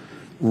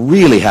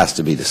 really has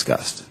to be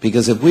discussed.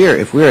 Because if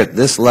we're at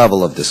this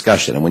level of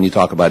discussion, and when you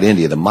talk about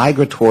India, the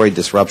migratory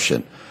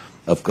disruption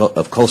of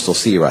coastal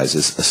sea rise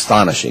is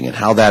astonishing, and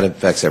how that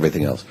affects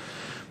everything else.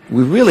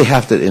 We really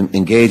have to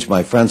engage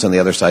my friends on the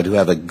other side who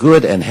have a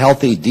good and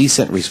healthy,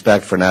 decent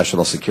respect for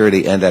national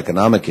security and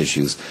economic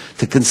issues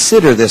to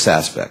consider this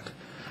aspect.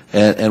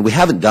 And we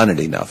haven't done it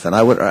enough. And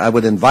I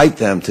would invite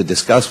them to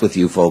discuss with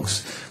you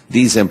folks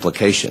these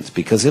implications.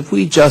 Because if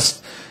we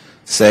just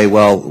say,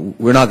 well,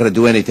 we're not going to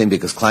do anything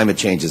because climate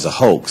change is a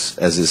hoax,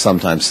 as is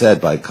sometimes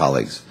said by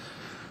colleagues,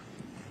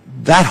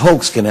 that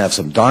hoax can have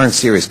some darn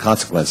serious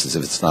consequences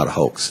if it's not a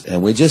hoax.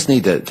 And we just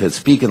need to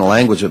speak in a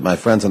language that my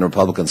friends on the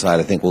Republican side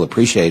I think will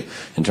appreciate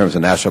in terms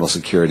of national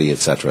security, et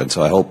cetera. And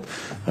so I hope,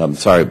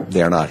 sorry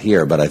they're not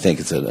here, but I think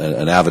it's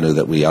an avenue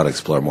that we ought to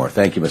explore more.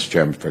 Thank you, Mr.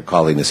 Chairman, for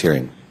calling this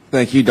hearing.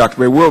 Thank you, Dr.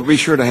 Berry. We'll be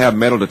sure to have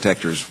metal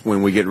detectors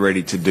when we get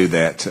ready to do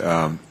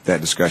that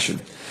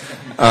discussion.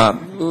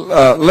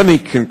 Let me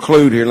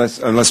conclude here, unless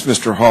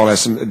Mr. Hall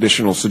has some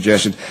additional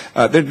suggestions.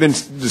 There's been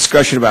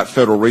discussion about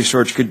federal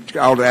research.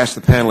 I'll ask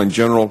the panel in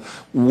general,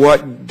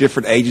 what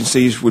different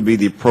agencies would be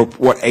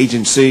what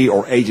agency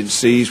or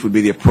agencies would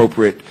be the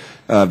appropriate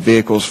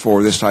vehicles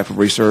for this type of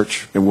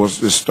research? And we'll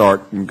just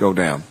start and go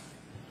down.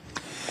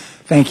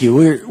 Thank you.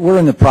 We're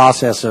in the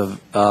process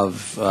of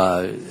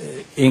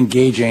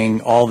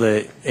engaging all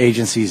the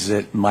agencies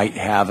that might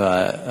have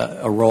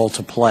a role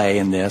to play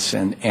in this,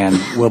 and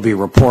we'll be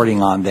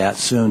reporting on that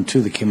soon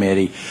to the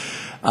committee.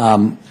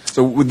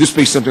 So would this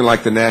be something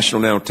like the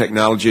National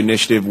Nanotechnology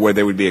Initiative, where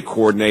there would be a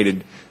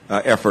coordinated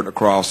effort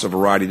across a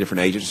variety of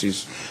different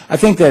agencies? I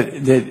think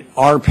that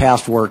our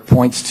past work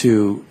points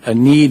to a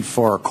need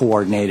for a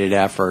coordinated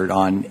effort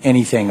on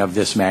anything of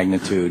this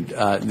magnitude.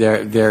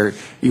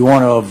 You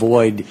want to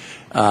avoid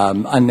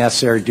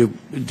unnecessary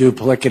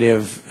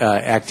duplicative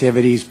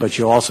activities, but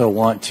you also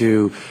want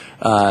to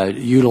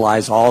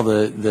utilize all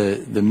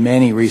the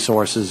many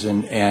resources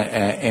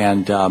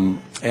and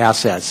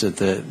assets that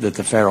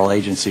the federal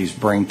agencies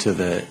bring to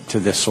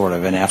this sort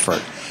of an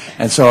effort.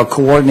 And so a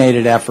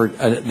coordinated effort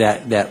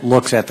that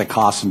looks at the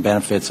costs and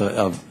benefits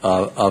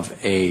of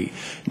a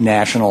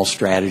national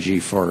strategy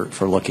for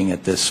looking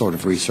at this sort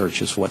of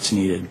research is what's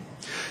needed.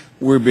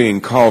 We're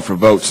being called for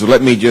votes, so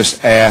let me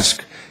just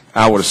ask,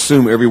 I would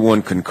assume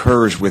everyone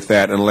concurs with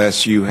that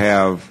unless you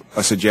have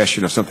a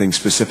suggestion of something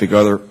specific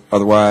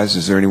otherwise.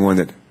 Is there anyone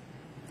that?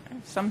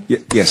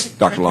 Yes,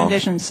 Dr. Long.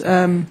 Recommendations.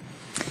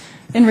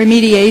 In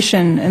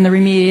remediation, in the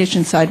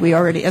remediation side, we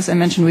already, as I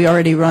mentioned, we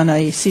already run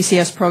a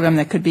CCS program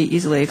that could be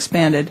easily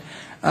expanded.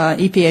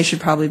 EPA should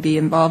probably be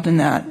involved in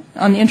that.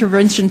 On the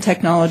intervention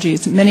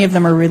technologies, many of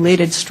them are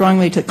related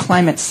strongly to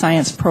climate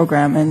science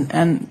program,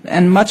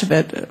 and much of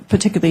it,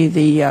 particularly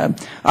the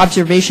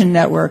observation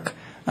network,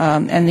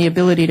 and the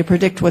ability to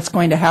predict what's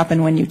going to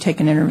happen when you take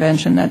an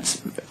intervention.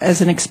 That's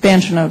as an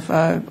expansion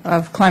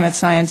of climate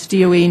science.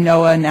 DOE,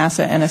 NOAA,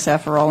 NASA,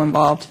 NSF are all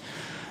involved,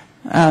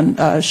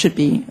 and should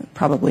be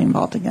probably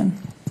involved again.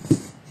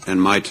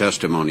 And my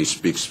testimony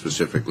speaks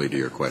specifically to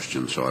your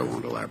question, so I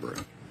won't elaborate.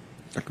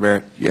 Dr.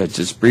 Barrett? Yeah,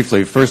 just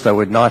briefly. First, I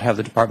would not have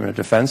the Department of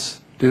Defense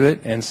do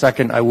it, and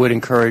second, I would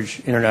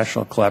encourage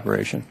international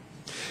collaboration.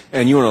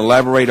 And you want to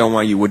elaborate on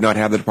why you would not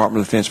have the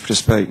Department of Defense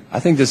participate? I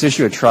think this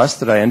issue of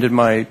trust that I ended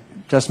my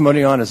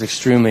testimony on is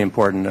extremely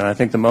important, and I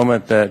think the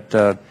moment that,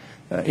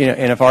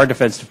 and if our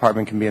Defense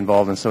Department can be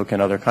involved, and so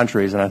can other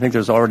countries, and I think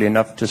there's already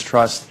enough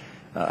distrust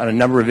on a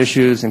number of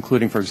issues,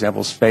 including, for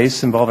example,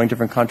 space involving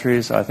different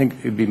countries. I think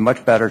it would be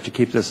much better to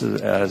keep this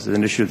as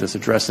an issue that's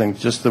addressing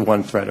just the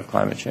one threat of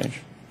climate change.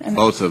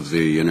 Both of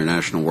the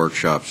international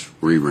workshops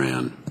we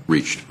ran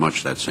reached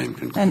much that same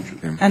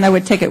conclusion. And I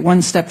would take it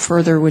one step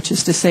further, which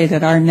is to say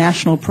that our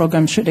national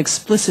program should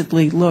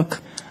explicitly look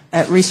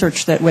at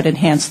research that would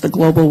enhance the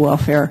global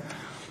welfare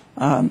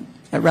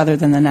rather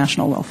than the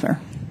national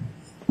welfare.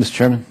 Mr.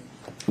 Chairman?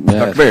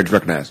 Dr. Baird,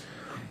 recognized.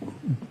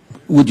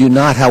 Would you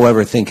not,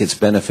 however, think it's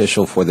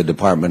beneficial for the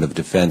Department of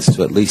Defense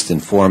to at least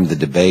inform the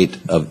debate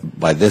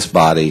by this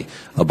body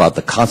about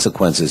the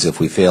consequences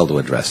if we fail to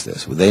address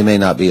this? They may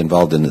not be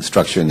involved in the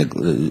structuring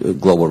the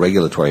global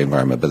regulatory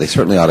environment, but they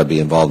certainly ought to be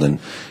involved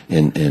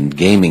in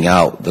gaming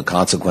out the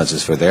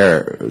consequences for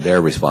their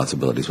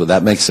responsibilities. Would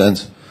that make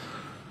sense?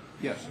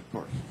 Yes, of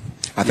course.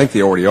 I think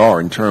they already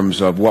are in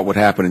terms of what would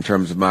happen in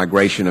terms of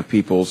migration of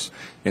peoples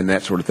and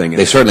that sort of thing.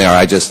 They certainly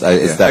are. It's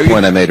that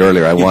point I made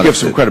earlier. I wanted to give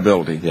some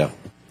credibility. Yeah.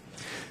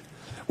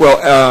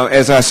 Well,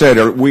 as I said,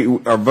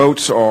 our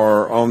votes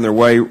are on their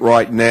way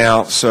right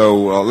now,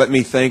 so let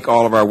me thank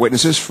all of our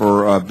witnesses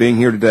for being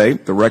here today.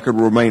 The record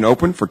will remain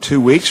open for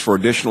 2 weeks for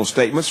additional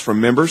statements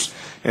from members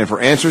and for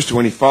answers to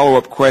any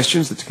follow-up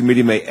questions that the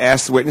committee may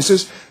ask the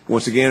witnesses.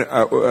 Once again,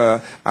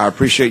 I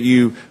appreciate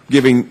you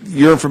giving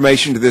your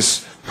information to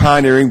this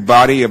pioneering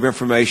body of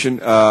information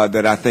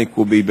that I think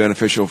will be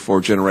beneficial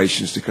for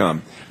generations to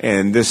come.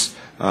 And this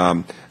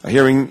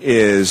hearing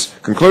is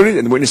concluded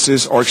and the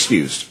witnesses are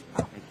excused.